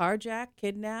were carjacked,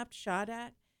 kidnapped, shot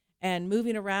at, and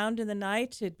moving around in the night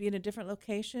to be in a different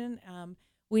location.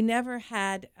 We never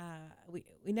had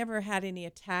we never had any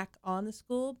attack on the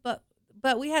school, but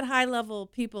we had high-level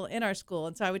people in our school.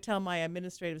 And so I would tell my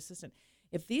administrative assistant,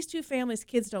 if these 2 families'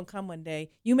 kids don't come one day,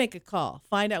 you make a call,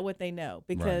 find out what they know,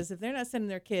 because if they're not sending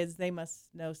their kids, they must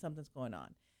know something's going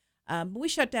on. We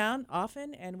shut down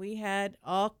often, and we had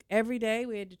every day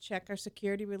we had to check our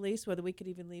security release, whether we could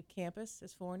even leave campus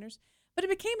as foreigners. But it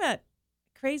became a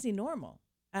crazy normal.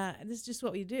 And this is just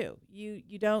what we do.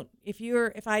 You don't,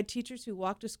 if I had teachers who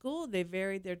walked to school, they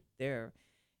varied their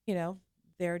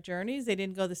journeys. They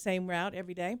didn't go the same route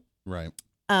every day. Right.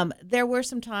 There were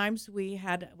some times we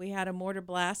had a mortar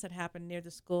blast that happened near the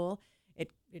school.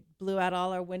 It blew out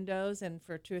all our windows and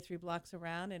for 2 or 3 blocks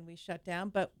around, and we shut down.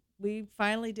 But we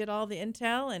finally did all the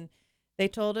intel, and they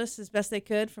told us as best they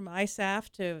could from ISAF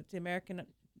to the American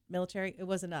military, it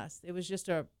wasn't us. It was just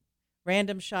a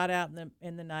random shot out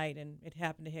in the night, and it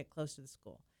happened to hit close to the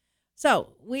school.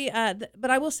 So but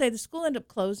I will say the school ended up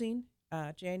closing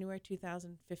January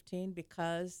 2015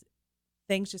 because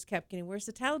things just kept getting worse.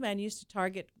 The Taliban used to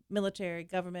target military,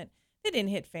 government. They didn't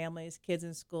hit families, kids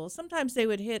in school. Sometimes they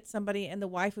would hit somebody, and the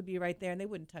wife would be right there, and they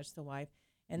wouldn't touch the wife.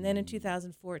 And then in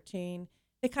 2014,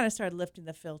 they kind of started lifting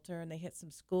the filter, and they hit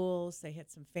some schools, they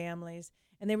hit some families,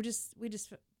 and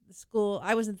the school,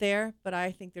 I wasn't there, but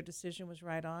I think their decision was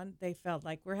right on. They felt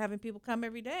like we're having people come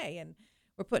every day, and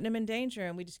we're putting them in danger,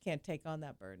 and we just can't take on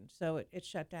that burden. So it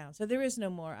shut down. So there is no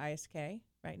more ISK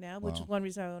right now, which is one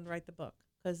reason I want to write the book.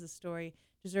 because the story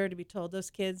deserved to be told. Those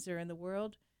kids are in the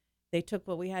world. They took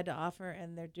what we had to offer,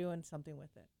 and they're doing something with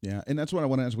it. Yeah, and that's what I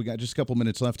want to ask. We got just a couple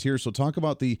minutes left here, so talk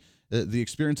about the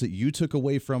experience that you took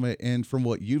away from it, and from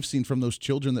what you've seen from those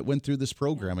children that went through this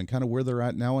program, and kind of where they're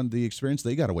at now, and the experience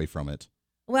they got away from it.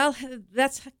 Well,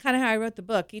 that's kind of how I wrote the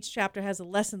book. Each chapter has a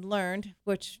lesson learned,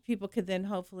 which people could then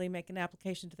hopefully make an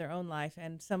application to their own life.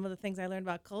 And some of the things I learned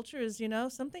about culture is,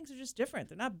 some things are just different.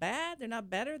 They're not bad. They're not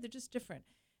better. They're just different.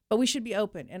 But we should be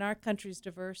open, and our country is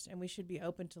diverse, and we should be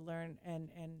open to learn and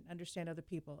understand other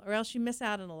people, or else you miss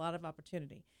out on a lot of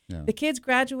opportunity. Yeah. The kids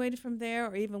graduated from there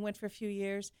or even went for a few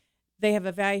years. They have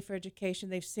a value for education.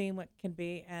 They've seen what can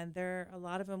be, and a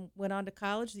lot of them went on to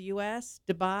college, the U.S.,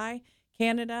 Dubai,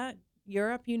 Canada,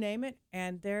 Europe, you name it,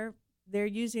 and they're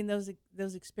using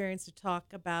those experiences to talk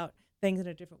about things in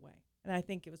a different way. And I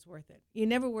think it was worth it. You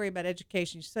never worry about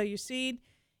education. You sow your seed,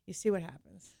 you see what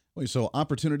happens. So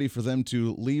opportunity for them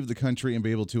to leave the country and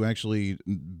be able to actually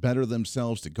better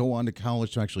themselves, to go on to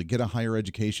college, to actually get a higher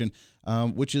education,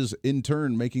 which is in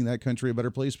turn making that country a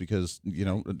better place because,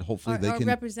 hopefully they can.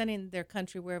 Representing their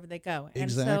country wherever they go.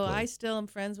 Exactly. And so I still am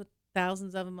friends with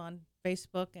thousands of them on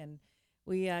Facebook, and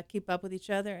we keep up with each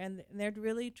other, and they're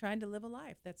really trying to live a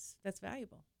life that's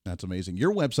valuable. That's amazing.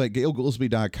 Your website,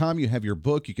 GailGoolsby.com. You have your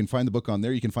book. You can find the book on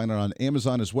there. You can find it on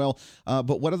Amazon as well.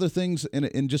 But what other things,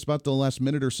 in just about the last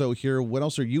minute or so here, what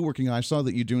else are you working on? I saw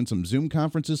that you're doing some Zoom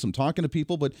conferences, some talking to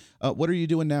people, but what are you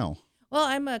doing now? Well,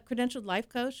 I'm a credentialed life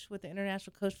coach with the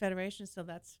International Coach Federation, so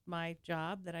that's my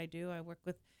job that I do. I work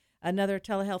with another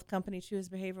telehealth company, too, as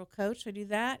a behavioral coach. I do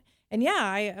that. And,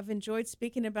 I've enjoyed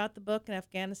speaking about the book in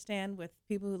Afghanistan with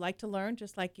people who like to learn,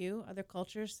 just like you, other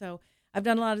cultures. So I've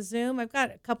done a lot of Zoom. I've got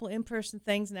a couple in-person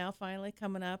things now finally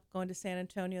coming up, going to San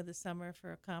Antonio this summer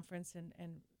for a conference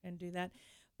and do that.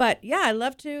 But, I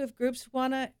love to. If groups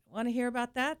want to hear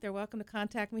about that, they're welcome to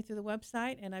contact me through the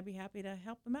website, and I'd be happy to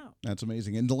help them out. That's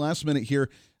amazing. In the last minute here,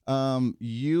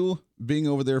 you being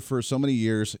over there for so many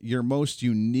years, your most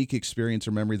unique experience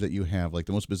or memory that you have, like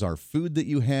the most bizarre food that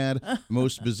you had,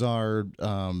 most bizarre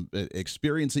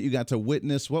experience that you got to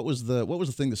witness. What was the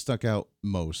thing that stuck out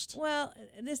most? Well,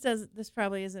 this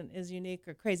probably isn't as unique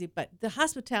or crazy, but the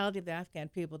hospitality of the Afghan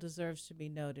people deserves to be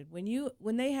noted.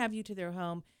 When they have you to their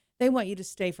home, they want you to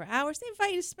stay for hours. They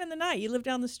invite you to spend the night. You live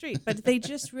down the street. But they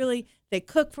just they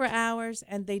cook for hours,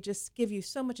 and they just give you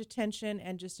so much attention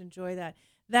and just enjoy that.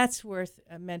 That's worth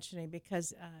mentioning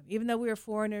because even though we were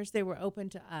foreigners, they were open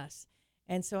to us.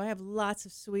 And so I have lots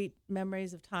of sweet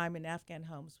memories of time in Afghan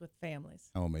homes with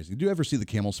families. Oh, amazing. Do you ever see the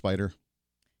camel spider?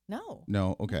 No.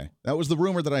 No? Okay. That was the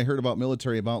rumor that I heard about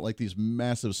military, about like these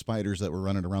massive spiders that were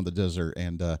running around the desert.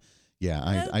 And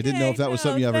I didn't know if that was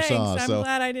something you ever saw. I'm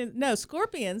glad I didn't. No,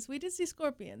 scorpions. We did see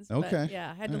scorpions. Okay. But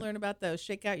I had to learn about those.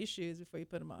 Shake out your shoes before you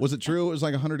put them on. Was it true? It was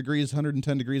like 100 degrees,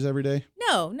 110 degrees every day?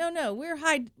 No.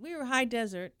 We were high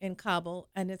desert in Kabul,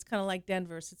 and it's kind of like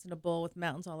Denver. It sits in a bowl with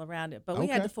mountains all around it. But we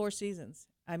had the 4 seasons.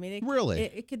 I mean,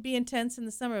 it could be intense in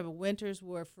the summer, but winters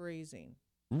were freezing.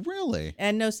 Really?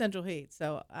 And no central heat.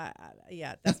 So,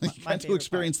 that's my you got to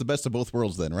experience the best of both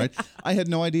worlds then, right? I had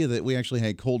no idea that we actually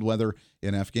had cold weather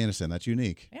in Afghanistan. That's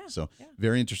unique. Yeah. So,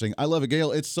 very interesting. I love it,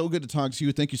 Gail. It's so good to talk to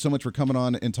you. Thank you so much for coming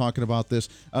on and talking about this.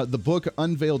 The book,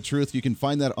 Unveiled Truth, you can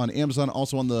find that on Amazon,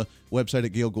 also on the website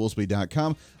at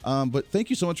GailGoolsby.com. But thank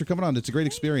you so much for coming on. It's a great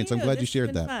experience. I'm glad you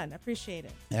shared that. It's been fun. I appreciate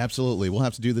it. Absolutely. We'll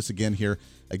have to do this again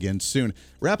soon.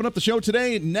 Wrapping up the show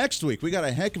today. Next week, we got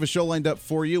a heck of a show lined up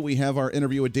for you. We have our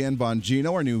interview with Dan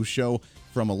Bongino, our new show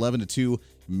from 11 to 2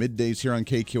 middays here on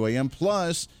KQAM,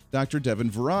 plus Dr.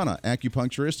 Devin Verana,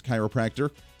 acupuncturist,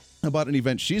 chiropractor, about an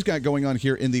event she's got going on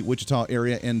here in the Wichita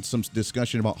area and some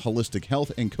discussion about holistic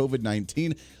health and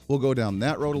COVID-19. We'll go down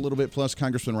that road a little bit, plus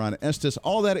Congressman Ron Estes,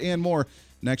 all that and more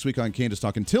next week on Kansas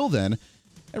Talk. Until then,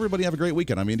 everybody have a great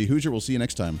weekend. I'm Andy Hoosier. We'll see you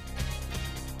next time.